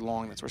out toward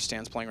long, that's where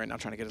Stan's playing right now,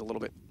 trying to get a little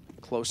bit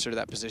closer to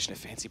that position. If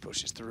Fancy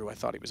pushes through, I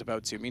thought he was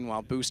about to.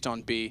 Meanwhile, boost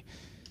on B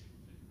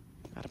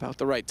at about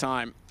the right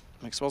time.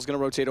 Mixwell's going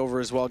to rotate over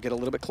as well, get a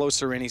little bit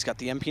closer in. He's got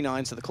the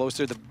MP9, so the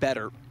closer the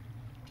better.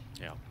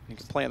 Yeah. You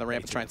can play on the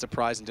ramp and try and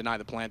surprise and deny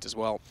the plant as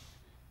well.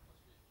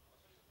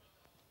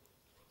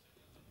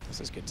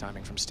 This is good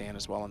timing from Stan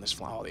as well on this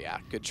fly. Oh, yeah,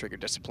 good trigger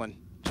discipline.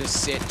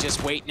 Just sit,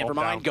 just wait, never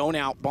mind, go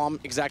now. Bomb,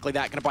 exactly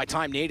that. Gonna buy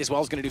time. Nade as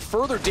well is gonna do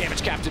further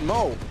damage. Captain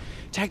Mo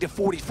tagged at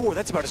 44.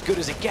 That's about as good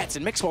as it gets.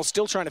 And Mixwell's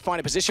still trying to find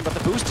a position, but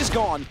the boost is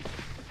gone.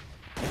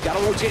 They've got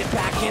to rotate it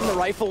back in. The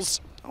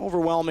rifles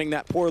overwhelming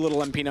that poor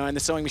little MP9. The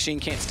sewing machine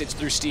can't stitch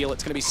through steel.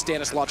 It's going to be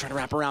Stanislaw trying to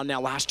wrap around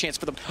now. Last chance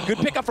for them. Good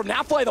pickup from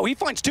Nafly, though. He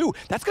finds two.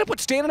 That's going to put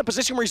Stan in a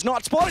position where he's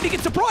not spotted. He can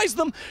surprise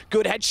them.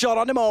 Good headshot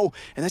onto Mo.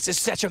 And this is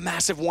such a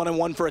massive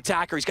one-on-one for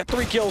Attacker. He's got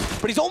 3 kills,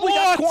 but he's only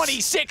got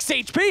 26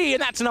 HP,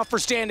 and that's enough for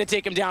Stan to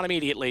take him down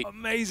immediately.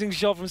 Amazing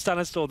shot from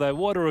Stanislaw there.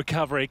 What a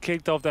recovery.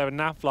 Kicked off there with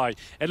Nafly.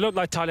 It looked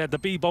like TyLoo had the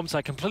B bomb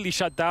site completely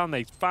shut down.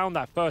 They found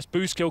that first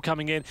boost kill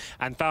coming in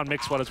and found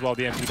Mixwell as well,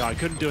 the MP9.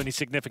 Couldn't do any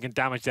significant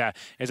damage there.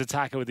 His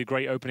Attacker with the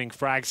great opening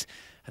frags.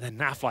 And then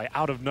Nafly,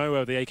 out of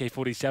nowhere, the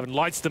AK-47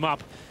 lights them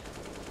up.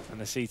 And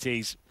the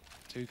CTs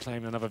do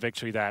claim another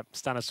victory there.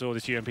 Stanislaw,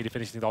 this UMP to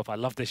finish things off. I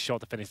love this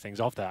shot to finish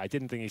things off there. I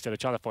didn't think he stood a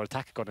chance for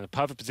Attacker. Got in a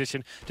perfect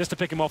position just to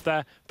pick him off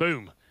there.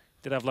 Boom.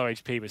 Did have low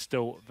HP, but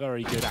still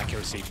very good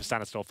accuracy from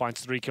Stanislaw.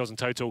 Finds 3 kills in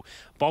total.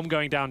 Bomb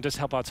going down does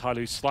help out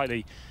TyLoo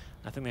slightly.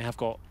 I think they have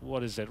got,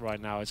 what is it right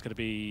now? It's going to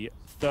be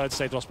 3rd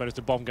save loss bonus.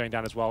 The bomb going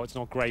down as well. It's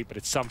not great, but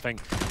it's something.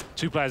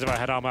 2 players have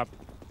head armor,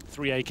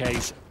 3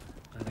 AKs,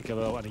 and a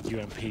Galil and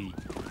a UMP.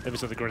 Then we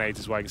saw the grenades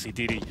as well. You can see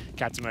DD,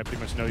 Captain Mo,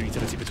 pretty much no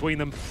utility between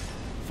them.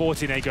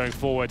 14-8 going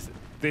forward.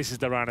 This is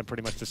the round and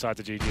pretty much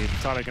decides the GG.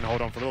 TyLoo can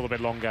hold on for a little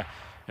bit longer.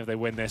 If they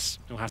win this,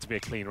 it'll have to be a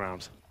clean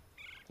round.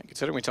 And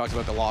considering we talked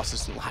about the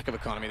losses and lack of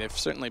economy, they've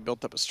certainly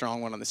built up a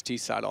strong one on this T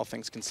side, all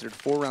things considered.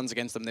 4 rounds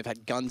against them. They've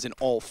had guns in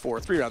all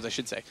 4. 3 rounds, I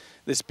should say.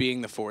 This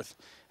being the 4th,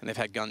 and they've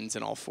had guns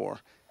in all 4.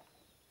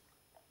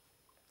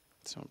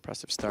 So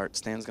impressive start.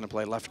 Stan's going to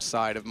play left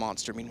side of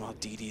Monster. Meanwhile,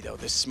 DD, though,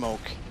 this smoke,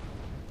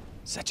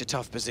 such a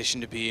tough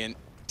position to be in.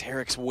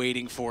 Tarek's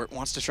waiting for it,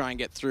 wants to try and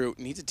get through.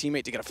 Needs a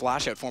teammate to get a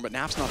flash out for him, but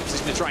Naf's not in a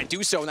position to try and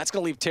do so, and that's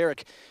going to leave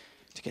Tarek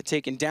to get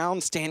taken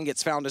down. Stan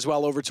gets found as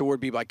well over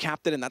toward B by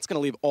Captain, and that's going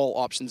to leave all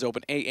options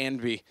open, A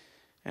and B.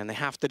 And they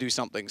have to do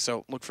something,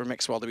 so look for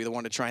Mixwell to be the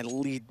one to try and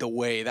lead the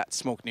way. That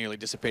smoke nearly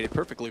dissipated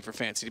perfectly for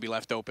Fancy to be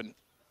left open.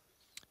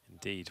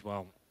 Indeed,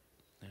 well,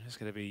 there's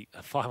going to be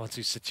a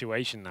 5-on-2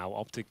 situation now.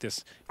 OpTic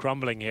just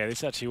crumbling here.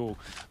 This actually will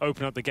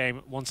open up the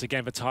game once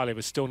again for TyLoo,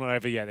 but still not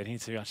over yet. They need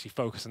to actually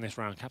focus on this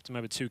round. Captain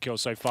Mo with 2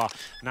 kills so far.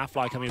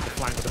 Nafly coming in with the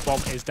flank, but the bomb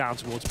is down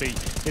towards B.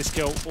 This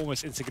kill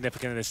almost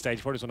insignificant at this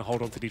stage. Probably just want to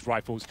hold on to these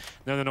rifles.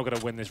 No, they're not going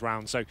to win this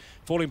round. So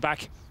falling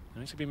back,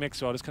 and it's going to be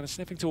Mixwell just kind of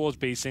sniffing towards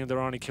B, seeing if there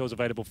are any kills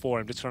available for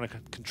him, just trying to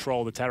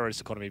control the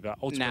terrorist economy, but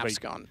ultimately Naf's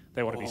gone.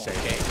 They want to be safe.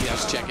 Okay, yeah,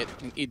 let's check it.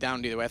 He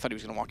downed either way. I thought he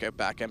was going to walk out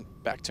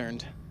back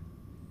turned.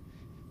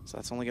 So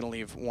that's only going to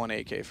leave 1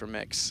 AK for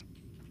Mix.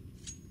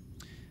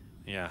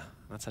 Yeah,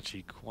 that's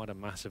actually quite a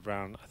massive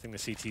round. I think the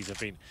CTs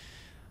have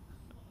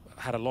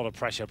had a lot of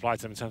pressure applied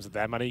to them in terms of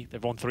their money.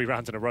 They've won 3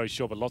 rounds in a row,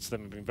 sure, but lots of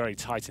them have been very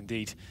tight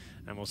indeed.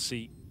 And we'll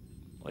see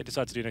what they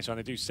decide to do next round.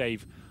 They do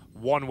save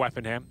 1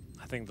 weapon here.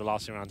 I think the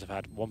last 2 rounds have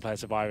had 1 player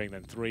surviving,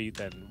 then 3,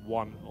 then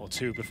 1 or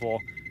 2 before.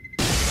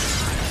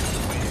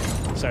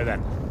 So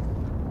then,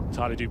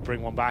 TyLoo do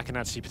bring 1 back and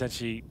actually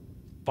potentially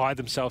buy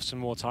themselves some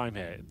more time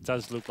here. It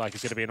does look like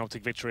it's going to be an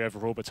OpTic victory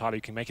overall, but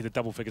TyLoo can make it to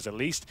double figures at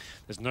least.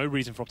 There's no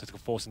reason for OpTic to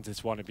force into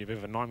this one. It'd be a bit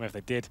of a nightmare if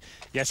they did.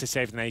 Yes, they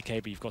saved an AK,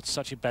 but you've got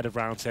such a better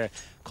round here.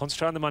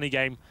 Concentrate on the money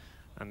game,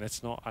 and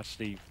let's not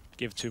actually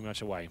give too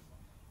much away.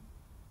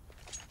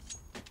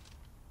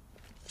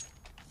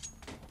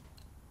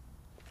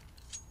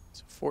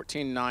 So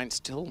 14-9,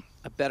 still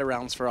a better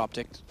rounds for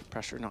OpTic.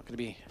 Pressure not going to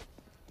be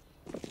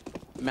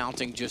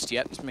mounting just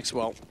yet.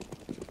 Mixwell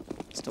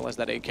still has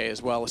that AK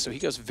as well, so he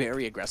goes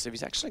very aggressive.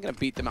 He's actually going to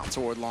beat them out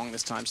toward long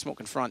this time. Smoke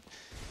in front.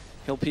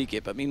 He'll peek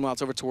it, but meanwhile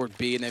it's over toward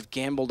B, and they've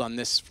gambled on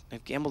this.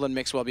 They've gambled on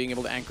Mixwell being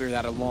able to anchor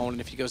that alone,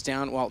 and if he goes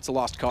down, well, it's a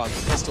lost cause.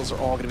 The pistols are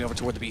all going to be over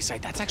toward the B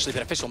site. That's actually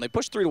beneficial, and they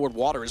push 3 toward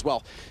water as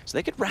well. So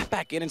they could wrap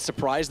back in and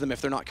surprise them if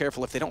they're not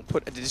careful, if they don't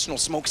put additional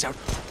smokes out.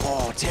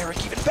 Oh,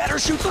 Tarek even better,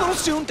 shoots a little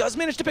soon, does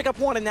manage to pick up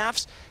 1, and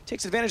Nafs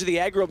takes advantage of the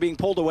aggro being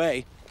pulled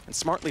away. And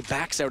smartly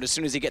backs out as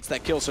soon as he gets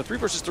that kill. So 3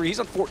 versus 3,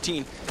 he's on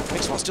 14.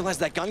 Mixwell still has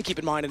that gun, keep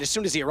in mind, and as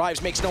soon as he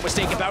arrives, makes no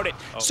mistake about it.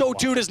 So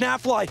too does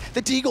Nafly.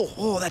 The Deagle,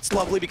 oh, that's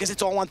lovely because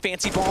it's all on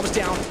Fancy. Bombs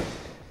down.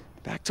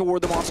 Back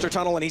toward the monster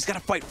tunnel, and he's got to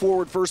fight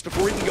forward first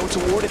before he can go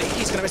toward it.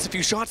 He's going to miss a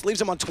few shots, leaves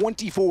him on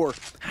 24.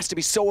 Has to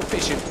be so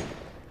efficient.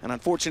 And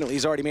unfortunately,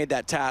 he's already made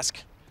that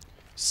task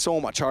so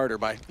much harder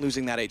by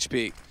losing that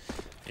HP.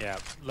 Yeah,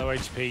 low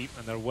HP,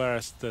 and they're aware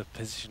of the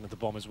position of the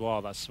bomb as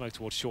well. That smoke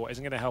towards short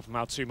isn't going to help him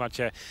out too much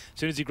here. As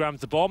soon as he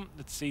grabs the bomb,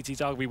 the CTs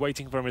are going to be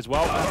waiting for him as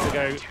well. Has to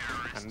go,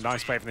 and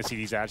nice play from the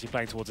CTs there, actually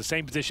playing towards the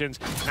same positions.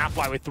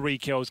 Nafly with 3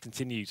 kills,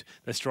 continued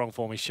the strong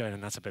form he's shown,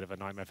 and that's a bit of a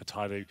nightmare for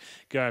TyLoo.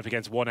 Going up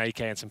against 1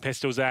 AK and some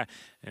pistols there,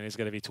 and it's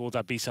going to be towards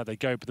that B side they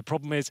go. But the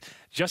problem is,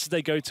 just as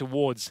they go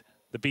towards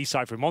the B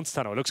side from Monster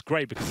Tunnel. It looks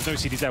great because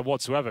there's no CDs there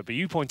whatsoever. But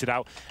you pointed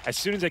out, as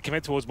soon as they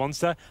commit towards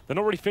Monster, they're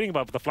not really feeling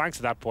about the flanks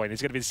at that point.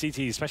 It's going to be the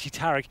CT, especially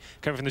Tarek,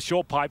 coming from the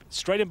short pipe,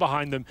 straight in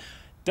behind them.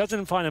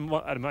 Doesn't find an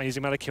amazing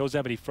amount of kills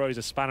there, but he throws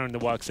a spanner in the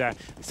works there.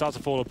 It starts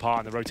to fall apart,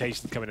 and the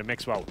rotation's coming to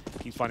Mixwell.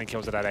 Keeps finding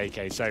kills at that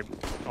AK. So,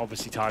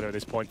 obviously, TyLoo at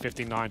this point,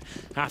 15-9,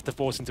 have to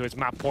force into its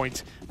map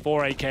point.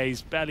 4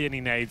 AKs, barely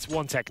any nades,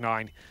 1 Tech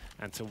 9,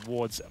 and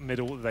towards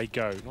middle they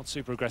go. Not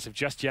super aggressive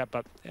just yet,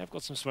 but they have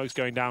got some smokes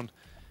going down.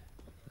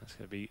 That's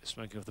going to be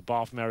smoking off the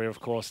bathroom area, of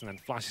course, and then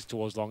flashes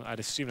towards long.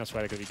 I'd assume that's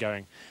where they're going to be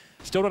going.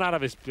 Still not out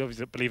of this,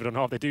 believe it or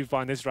not. If they do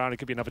find this round, it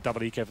could be another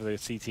double eco for the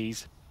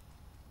CTs.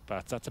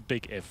 But that's a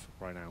big if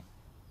right now.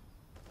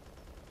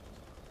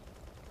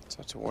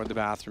 So toward the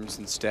bathrooms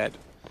instead.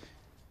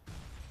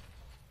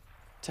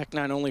 Tech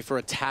 9 only for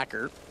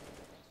attacker.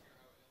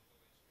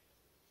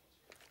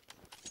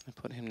 I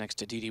put him next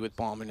to DD with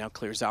bomb and now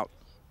clears out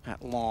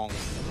at long.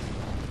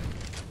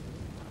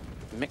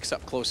 Mix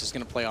up close is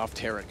going to play off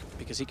Tarek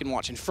because he can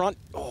watch in front.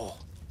 Oh,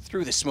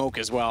 through the smoke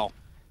as well.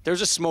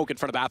 There's a smoke in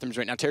front of bathrooms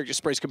right now. Tarek just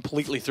sprays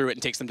completely through it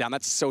and takes them down.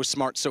 That's so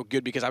smart, so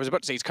good, because I was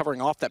about to say he's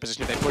covering off that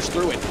position if they push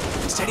through it.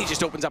 Instead, he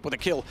just opens up with a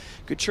kill.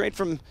 Good trade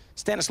from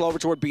Stanislaw over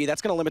toward B. That's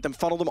going to limit them,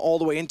 funnel them all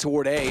the way in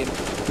toward A. And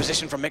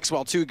position from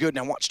Mixwell, too good.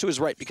 Now watch to his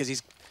right because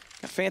he's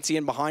got Fancy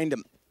in behind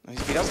him.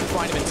 If he doesn't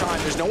find him in time,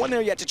 there's no one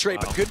there yet to trade,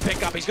 but good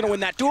pickup. He's going to win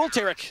that duel,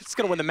 Tarek. It's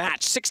going to win the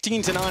match.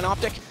 16-9,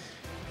 OpTic.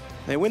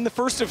 They win the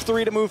first of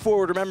 3 to move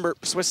forward. Remember,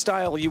 Swiss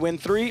style, you win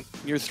 3,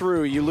 you're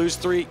through. You lose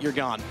 3, you're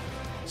gone.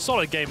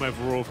 Solid game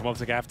overall from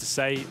OpTic, I have to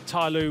say.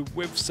 TyLoo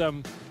with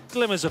some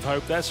glimmers of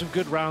hope. There's some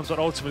good rounds, but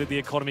ultimately the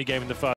economy game in the first.